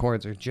Only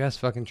records, are just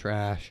fucking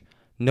trash.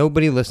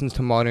 Nobody listens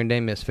to modern day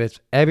Misfits.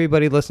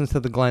 Everybody listens to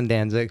the Glenn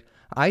Danzig.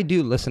 I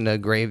do listen to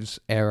Graves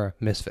era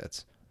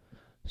Misfits.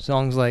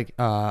 Songs like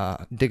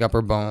Dig Up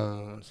Her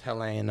Bones,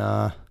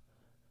 Helena.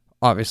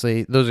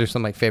 Obviously, those are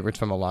some favorites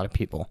from a lot of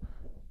people.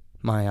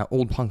 My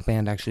old punk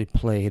band actually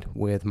played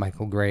with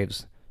Michael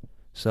Graves.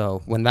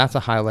 So when that's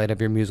a highlight of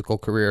your musical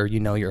career,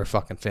 you're a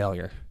fucking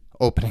failure.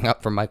 Opening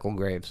up for Michael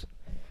Graves,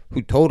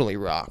 who totally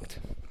rocked.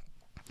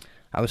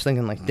 I was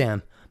thinking,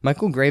 damn,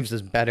 Michael Graves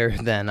is better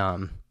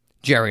than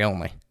Jerry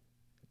Only.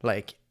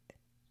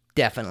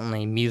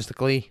 Definitely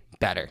musically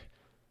better.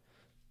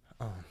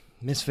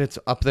 Misfits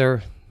up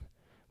there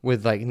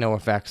with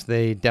NOFX.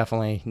 They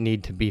definitely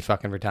need to be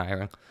fucking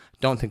retiring.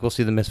 Don't think we'll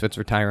see the Misfits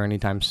retire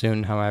anytime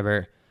soon,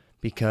 however,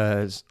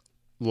 because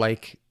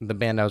like the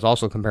band I was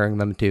also comparing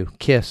them to,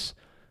 Kiss,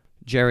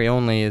 Jerry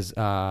Only is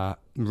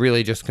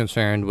really just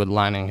concerned with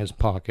lining his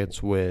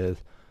pockets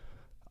with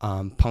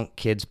punk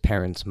kids'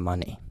 parents'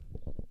 money.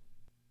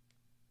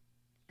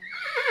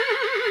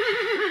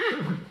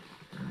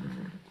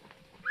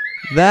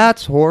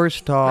 That's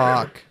horse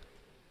talk.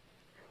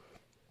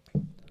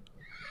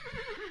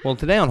 Well,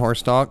 today on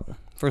Horse Talk,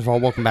 first of all,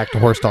 welcome back to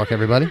Horse Talk,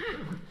 everybody.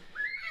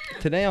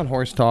 Today on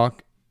Horse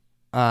Talk,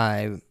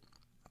 I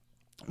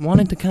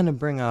wanted to kind of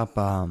bring up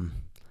one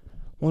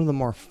of the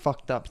more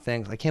fucked up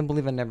things. I can't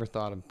believe I never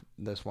thought of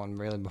this one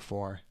really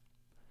before.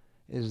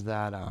 Is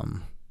that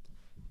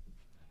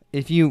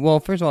if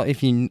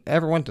you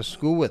ever went to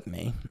school with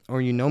me, or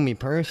you know me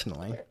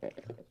personally,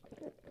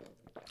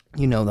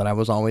 you know that I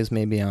was always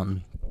maybe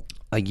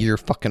a year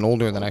fucking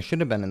older than I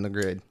should have been in the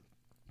grade.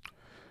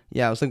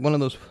 Yeah, I was one of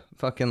those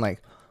fucking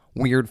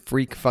weird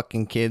freak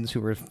fucking kids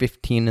who were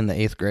 15 in the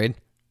 8th grade.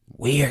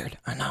 Weird,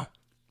 I know.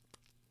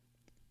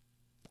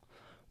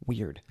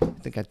 Weird. I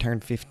think I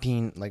turned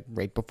 15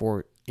 right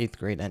before 8th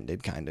grade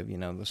ended, kind of,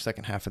 the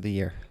second half of the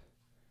year.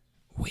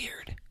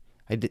 Weird.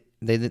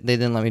 They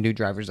didn't let me do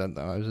driver's ed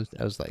though.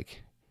 I was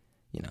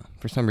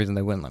for some reason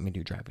they wouldn't let me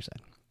do driver's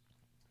ed.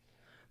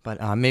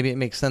 But maybe it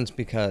makes sense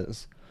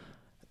because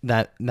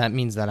that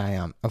means that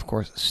I of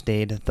course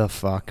stayed the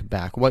fuck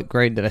back. What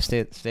grade did I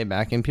stay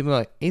back in? People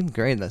are 8th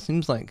grade. That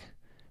seems like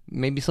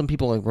maybe some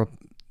people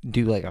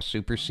do a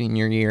super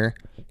senior year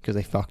because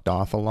they fucked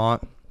off a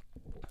lot,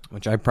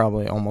 which I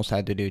probably almost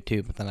had to do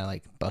too. But then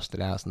I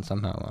busted ass and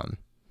somehow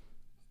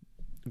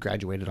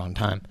graduated on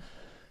time.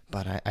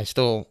 But I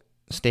still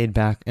stayed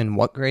back in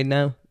what grade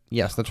now?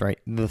 Yes, that's right,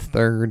 the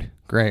 3rd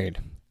grade.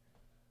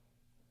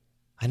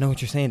 I know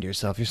what you're saying to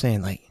yourself. You're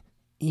saying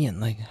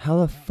Ian, how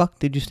the fuck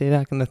did you stay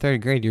back in the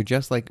 3rd grade? You're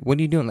just what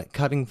are you doing?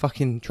 Cutting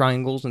fucking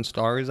triangles and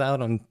stars out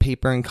on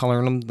paper and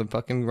coloring them the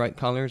fucking right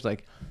colors?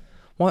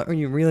 What are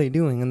you really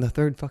doing in the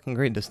 3rd fucking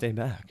grade to stay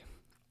back?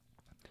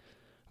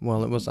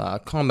 Well, it was a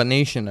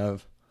combination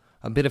of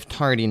a bit of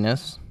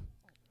tardiness,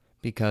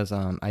 because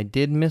okay,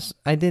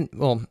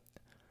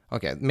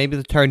 maybe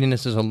the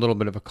tardiness is a little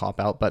bit of a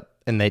cop-out,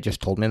 and they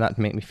just told me that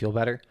to make me feel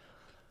better.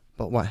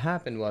 But what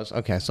happened was,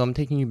 okay, so I'm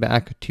taking you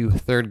back to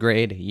 3rd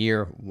grade,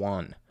 year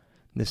 1.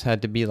 This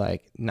had to be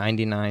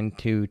 99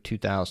 to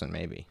 2000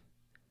 maybe.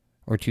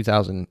 Or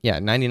 2000,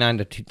 99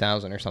 to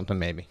 2000 or something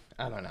maybe.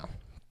 I don't know.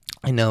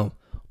 I know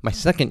my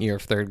second year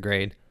of 3rd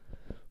grade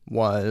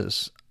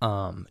was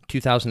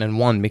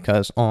 2001,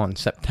 because on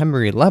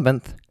September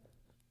 11th,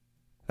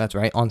 that's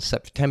right, on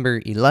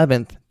September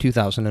 11th,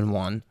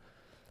 2001,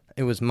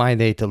 it was my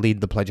day to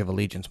lead the Pledge of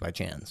Allegiance by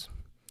chance.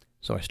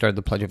 So I started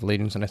the Pledge of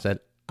Allegiance and I said,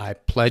 I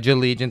pledge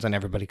allegiance, and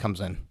everybody comes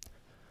in.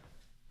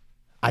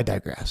 I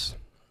digress.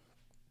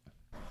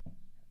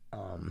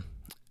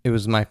 It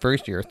was my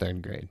first year of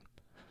 3rd grade,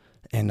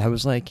 and I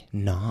was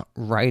not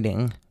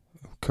writing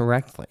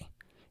correctly.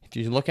 If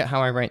you look at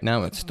how I write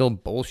now, it's still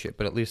bullshit,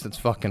 but at least it's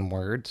fucking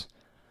words.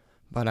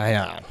 But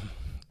I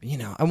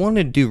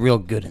wanted to do real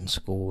good in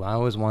school. I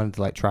always wanted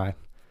to try,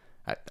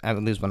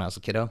 at least when I was a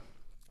kiddo.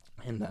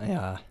 And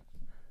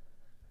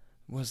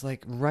was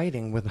like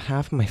writing with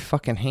half my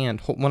fucking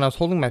hand. When I was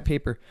holding my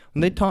paper,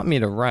 when they taught me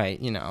to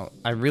write,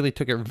 I really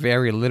took it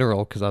very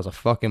literal because I was a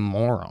fucking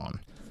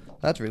moron.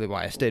 That's really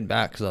why I stayed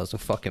back, because I was a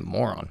fucking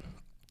moron.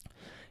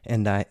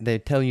 And they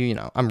tell you,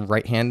 I'm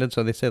right-handed,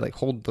 so they say, like,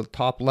 hold the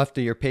top left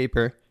of your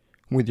paper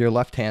with your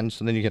left hand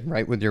so then you can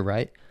write with your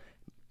right.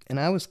 And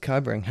I was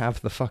covering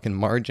half the fucking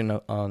margin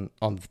on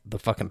the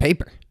fucking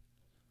paper,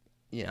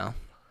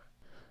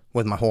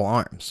 with my whole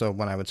arm. So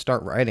when I would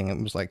start writing,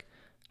 it was like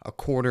a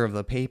quarter of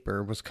the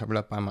paper was covered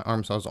up by my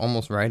arm, so I was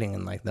almost writing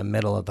in, like, the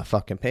middle of the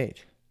fucking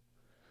page.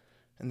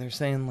 And they're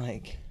saying,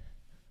 like,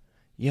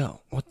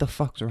 yo, what the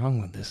fuck's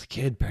wrong with this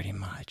kid, pretty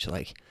much?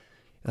 Like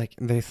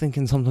they're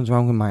thinking something's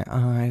wrong with my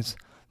eyes.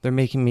 They're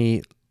making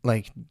me,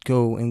 like,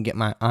 go and get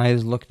my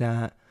eyes looked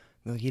at.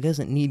 Like, he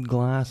doesn't need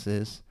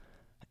glasses.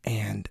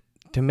 And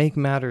to make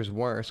matters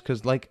worse,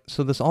 because, like,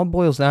 so this all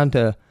boils down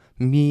to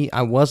me,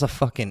 I was a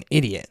fucking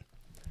idiot.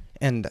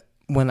 And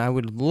when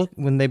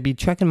they'd be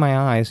checking my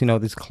eyes,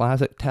 these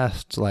classic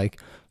tests, like,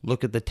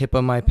 look at the tip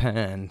of my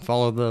pen,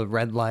 follow the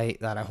red light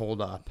that I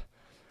hold up,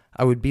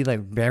 I would be, like,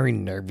 very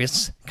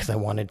nervous because I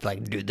wanted to,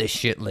 like, do this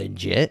shit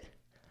legit.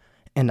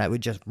 And I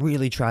would just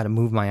really try to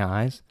move my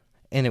eyes,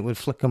 and it would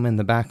flick them in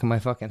the back of my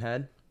fucking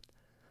head.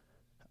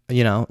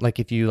 Like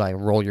if you, like,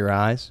 roll your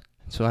eyes.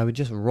 So I would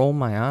just roll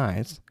my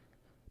eyes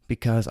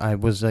because I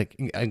was, like,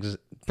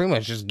 pretty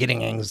much just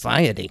getting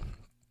anxiety.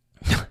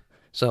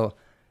 So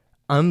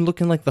I'm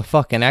looking like the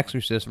fucking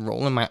exorcist,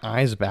 rolling my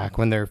eyes back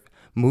when they're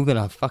moving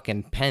a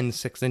fucking pen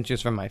 6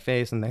 inches from my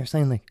face, and they're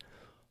saying, like,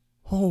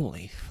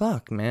 holy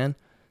fuck, man.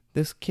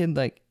 This kid,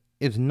 like,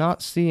 is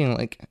not seeing,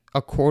 like,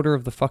 a quarter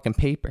of the fucking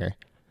paper,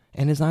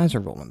 and his eyes are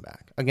rolling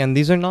back. Again,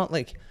 these are just,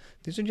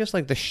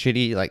 like, the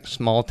shitty, like,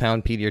 small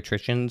town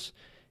pediatricians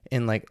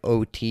and, like,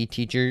 OT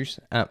teachers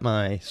at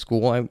my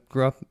school I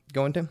grew up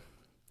going to.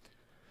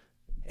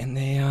 And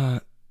they,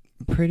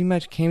 pretty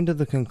much came to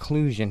the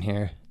conclusion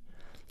here.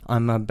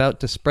 I'm about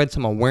to spread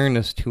some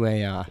awareness to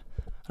I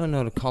don't know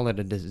how to call it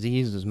a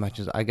disease as much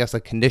as, I guess, a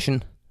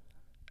condition.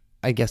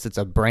 I guess it's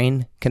a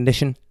brain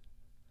condition.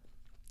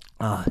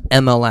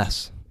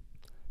 MLS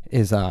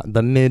is the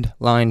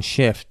midline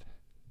shift.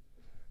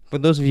 For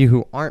those of you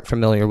who aren't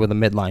familiar with a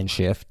midline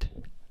shift,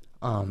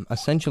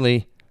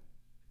 essentially,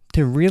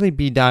 to really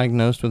be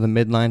diagnosed with a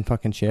midline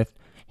fucking shift,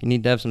 you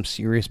need to have some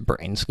serious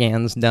brain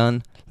scans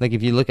done. Like,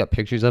 if you look at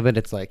pictures of it,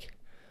 it's like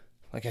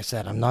I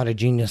said, I'm not a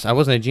genius. I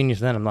wasn't a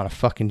genius then. I'm not a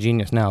fucking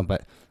genius now,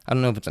 but I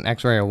don't know if it's an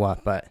x-ray or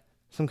what, but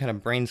some kind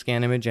of brain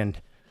scan image, and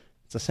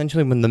it's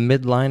essentially when the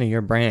midline of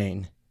your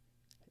brain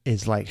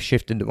is, like,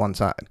 shifted to one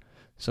side.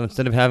 So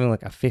instead of having,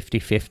 like, a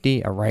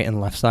 50-50, a right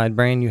and left side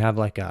brain, you have,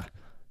 like, a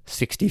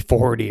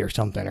 60-40 or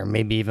something, or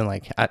maybe even,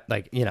 like, at,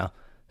 like,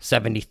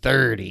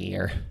 70-30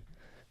 or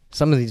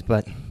some of these.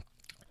 But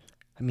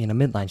I mean, a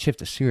midline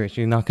shift is serious.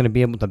 You're not going to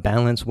be able to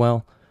balance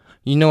well.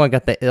 I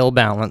got the ill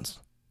balance.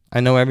 I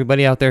know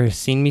everybody out there has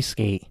seen me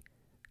skate.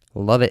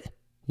 Love it.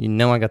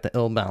 I got the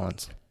ill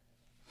balance.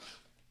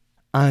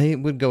 I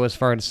would go as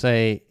far to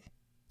say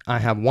I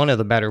have one of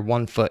the better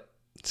 1-foot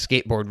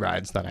skateboard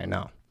rides that I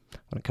know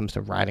when it comes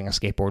to riding a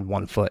skateboard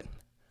 1 foot.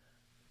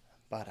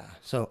 But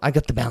so I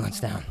got the balance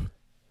down.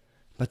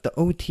 But the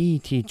OT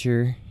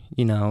teacher,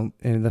 and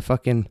the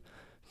fucking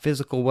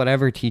physical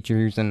whatever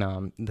teachers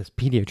and this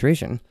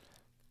pediatrician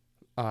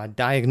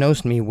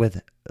diagnosed me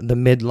with the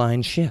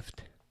midline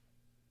shift.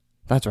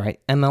 That's right,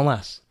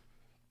 MLS.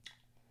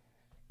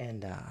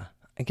 And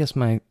I guess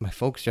my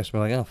folks just were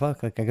like, oh,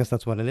 fuck, like, I guess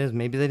that's what it is.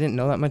 Maybe they didn't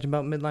know that much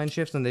about midline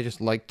shifts, and they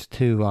just liked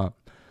to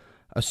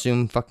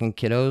assume fucking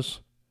kiddos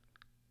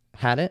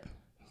had it.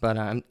 But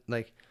I'm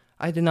like,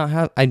 I do not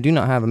have a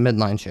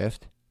midline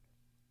shift,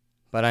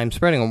 but I'm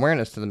spreading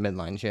awareness to the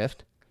midline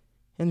shift.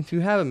 And if you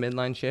have a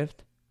midline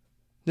shift,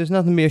 there's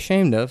nothing to be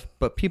ashamed of,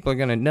 but people are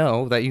going to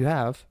know that you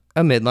have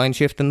a midline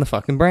shift in the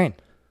fucking brain.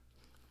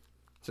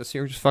 It's a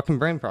serious fucking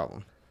brain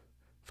problem.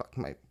 Fuck,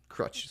 my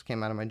crutch just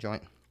came out of my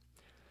joint.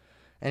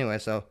 Anyway,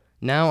 so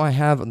now I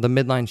have the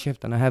midline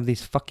shift, and I have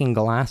these fucking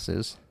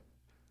glasses,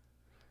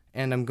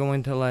 and I'm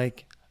going to,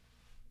 like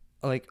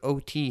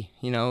OT,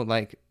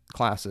 like,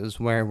 classes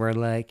where we're,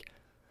 like,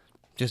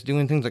 just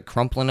doing things like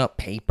crumpling up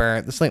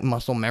paper, this, like,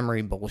 muscle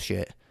memory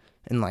bullshit,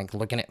 and, like,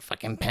 looking at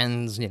fucking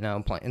pens,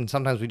 and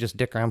sometimes we just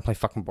dick around and play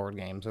fucking board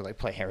games, or, like,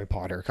 play Harry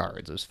Potter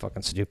cards. It was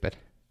fucking stupid.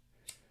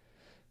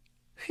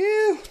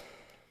 Phew.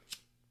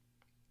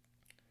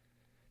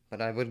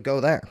 But I would go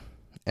there,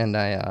 and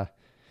I,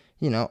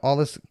 all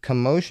this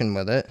commotion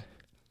with it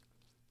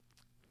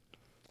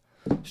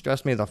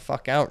stressed me the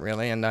fuck out,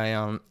 really, and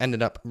I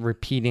ended up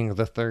repeating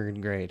the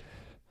 3rd grade.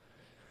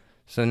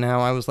 So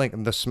now I was, like,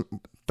 the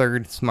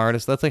third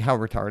smartest. That's, like, how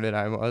retarded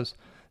I was.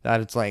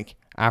 That it's, like,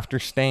 after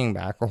staying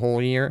back a whole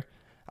year,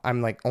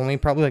 I'm, like, only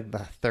probably, like,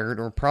 the 3rd,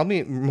 or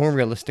probably more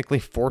realistically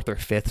 4th or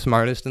 5th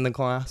smartest in the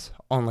class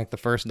on, like, the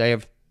first day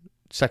of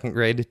 2nd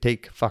grade to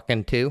take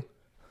fucking 2.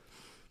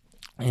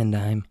 And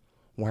I'm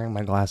wearing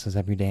my glasses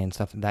every day and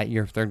stuff. That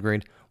year of 3rd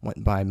grade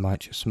went by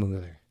much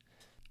smoother.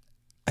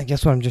 I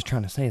guess what I'm just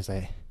trying to say is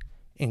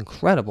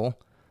incredible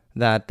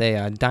that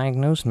they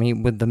diagnosed me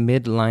with the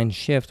midline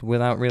shift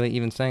without really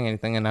even saying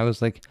anything. And I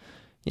was like,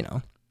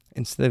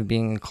 instead of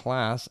being in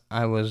class,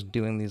 I was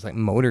doing these like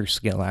motor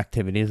skill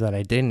activities that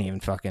I didn't even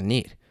fucking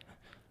need.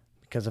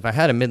 Because if I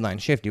had a midline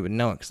shift, you would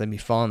know it, because I'd be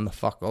falling the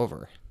fuck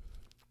over.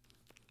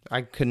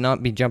 I could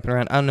not be jumping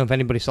around. I don't know if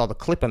anybody saw the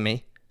clip of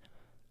me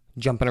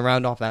jumping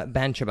around off that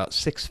bench about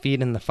 6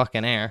 feet in the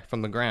fucking air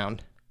from the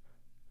ground.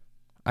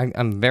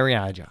 I'm very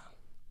agile.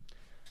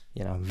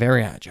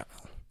 Very agile.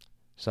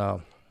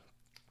 So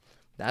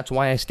that's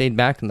why I stayed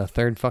back in the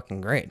 3rd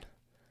fucking grade.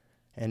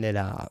 And it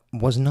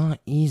was not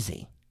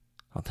easy.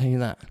 I'll tell you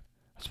that.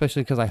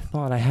 Especially because I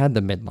thought I had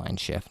the midline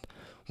shift.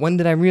 When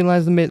did I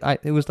realize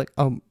it was like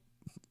a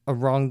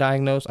wrong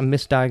diagnose, a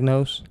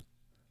misdiagnose?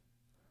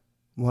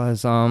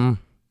 Was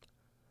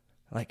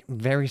like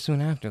very soon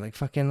after, like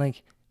fucking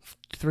like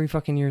 3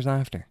 fucking years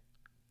after.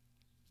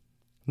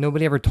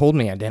 Nobody ever told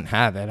me I didn't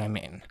have it. I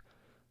mean,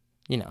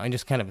 I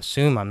just kind of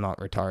assume I'm not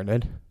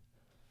retarded.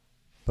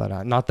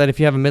 But not that if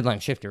you have a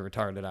midline shift, you're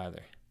retarded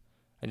either.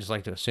 I just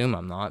like to assume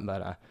I'm not.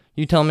 But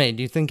you tell me,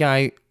 do you think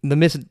you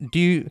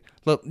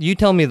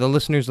tell me, the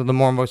listeners of the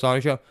More Voice Audio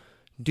Show,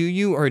 do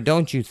you or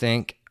don't you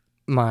think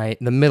the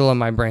middle of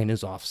my brain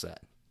is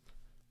offset?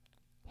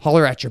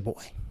 Holler at your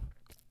boy.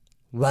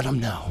 Let him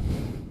know.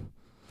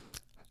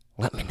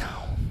 Let me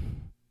know.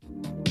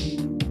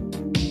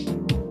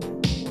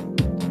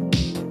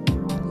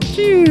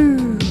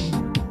 Phew.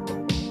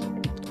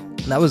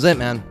 That was it,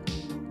 man.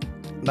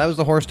 That was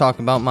the horse talk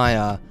about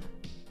my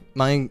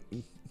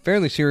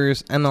fairly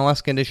serious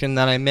MLS condition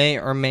that I may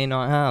or may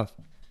not have.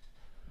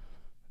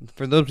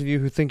 For those of you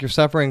who think you're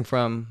suffering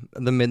from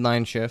the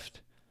midline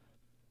shift,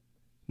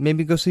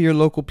 maybe go see your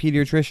local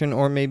pediatrician,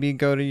 or maybe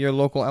go to your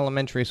local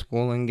elementary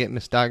school and get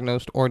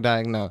misdiagnosed or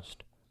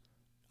diagnosed.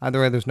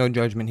 Either way, there's no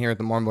judgment here at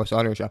the More Voice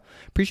Audio Show.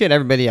 Appreciate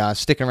everybody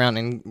sticking around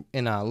and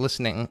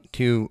listening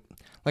to,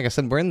 like I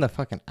said, we're in the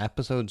fucking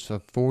episodes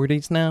of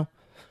 40s now.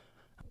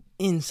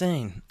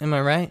 Insane. Am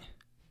I right?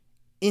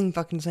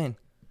 Fucking insane.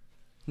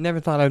 Never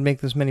thought I'd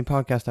make this many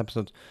podcast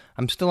episodes.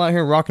 I'm still out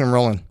here rocking and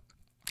rolling.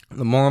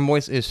 The Moron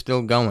Voice is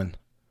still going.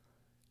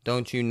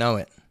 Don't you know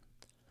it?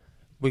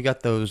 We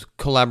got those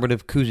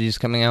collaborative koozies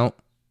coming out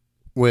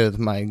with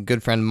my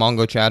good friend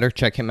Mongo Chatter.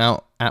 Check him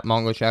out at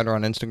Mongo Chatter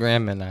on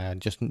Instagram,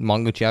 and just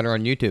Mongo Chatter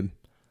on YouTube.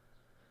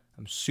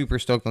 I'm super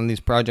stoked on these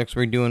projects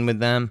we're doing with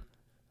them,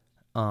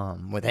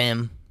 with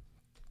him.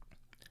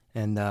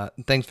 And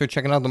thanks for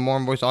checking out the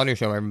Moron Voice Audio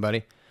Show,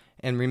 everybody.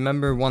 And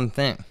remember one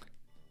thing,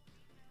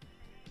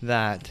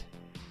 that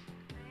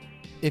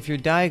if you're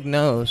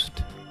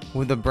diagnosed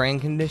with a brain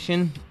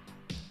condition,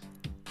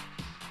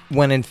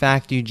 when in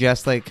fact you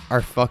just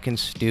are fucking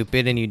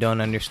stupid and you don't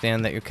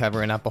understand that you're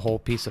covering up a whole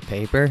piece of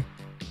paper,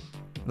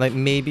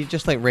 maybe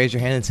just raise your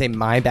hand and say,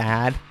 my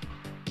bad.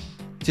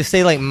 Just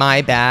say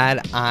my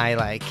bad,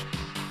 I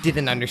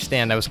didn't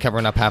understand I was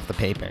covering up half the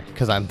paper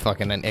because I'm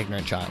fucking an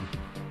ignorant child.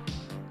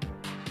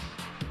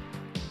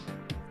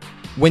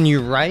 When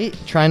you write,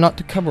 try not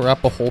to cover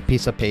up a whole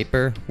piece of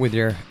paper with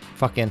your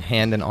fucking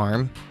hand and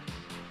arm.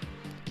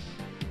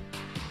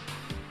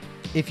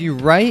 If you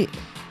write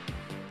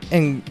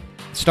and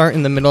start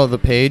in the middle of the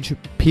page,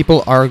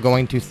 people are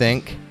going to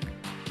think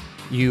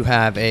you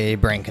have a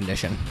brain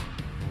condition.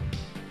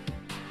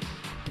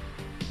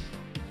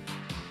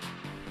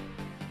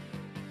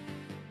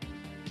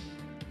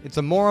 It's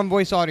a Moron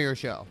Voice Audio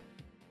Show.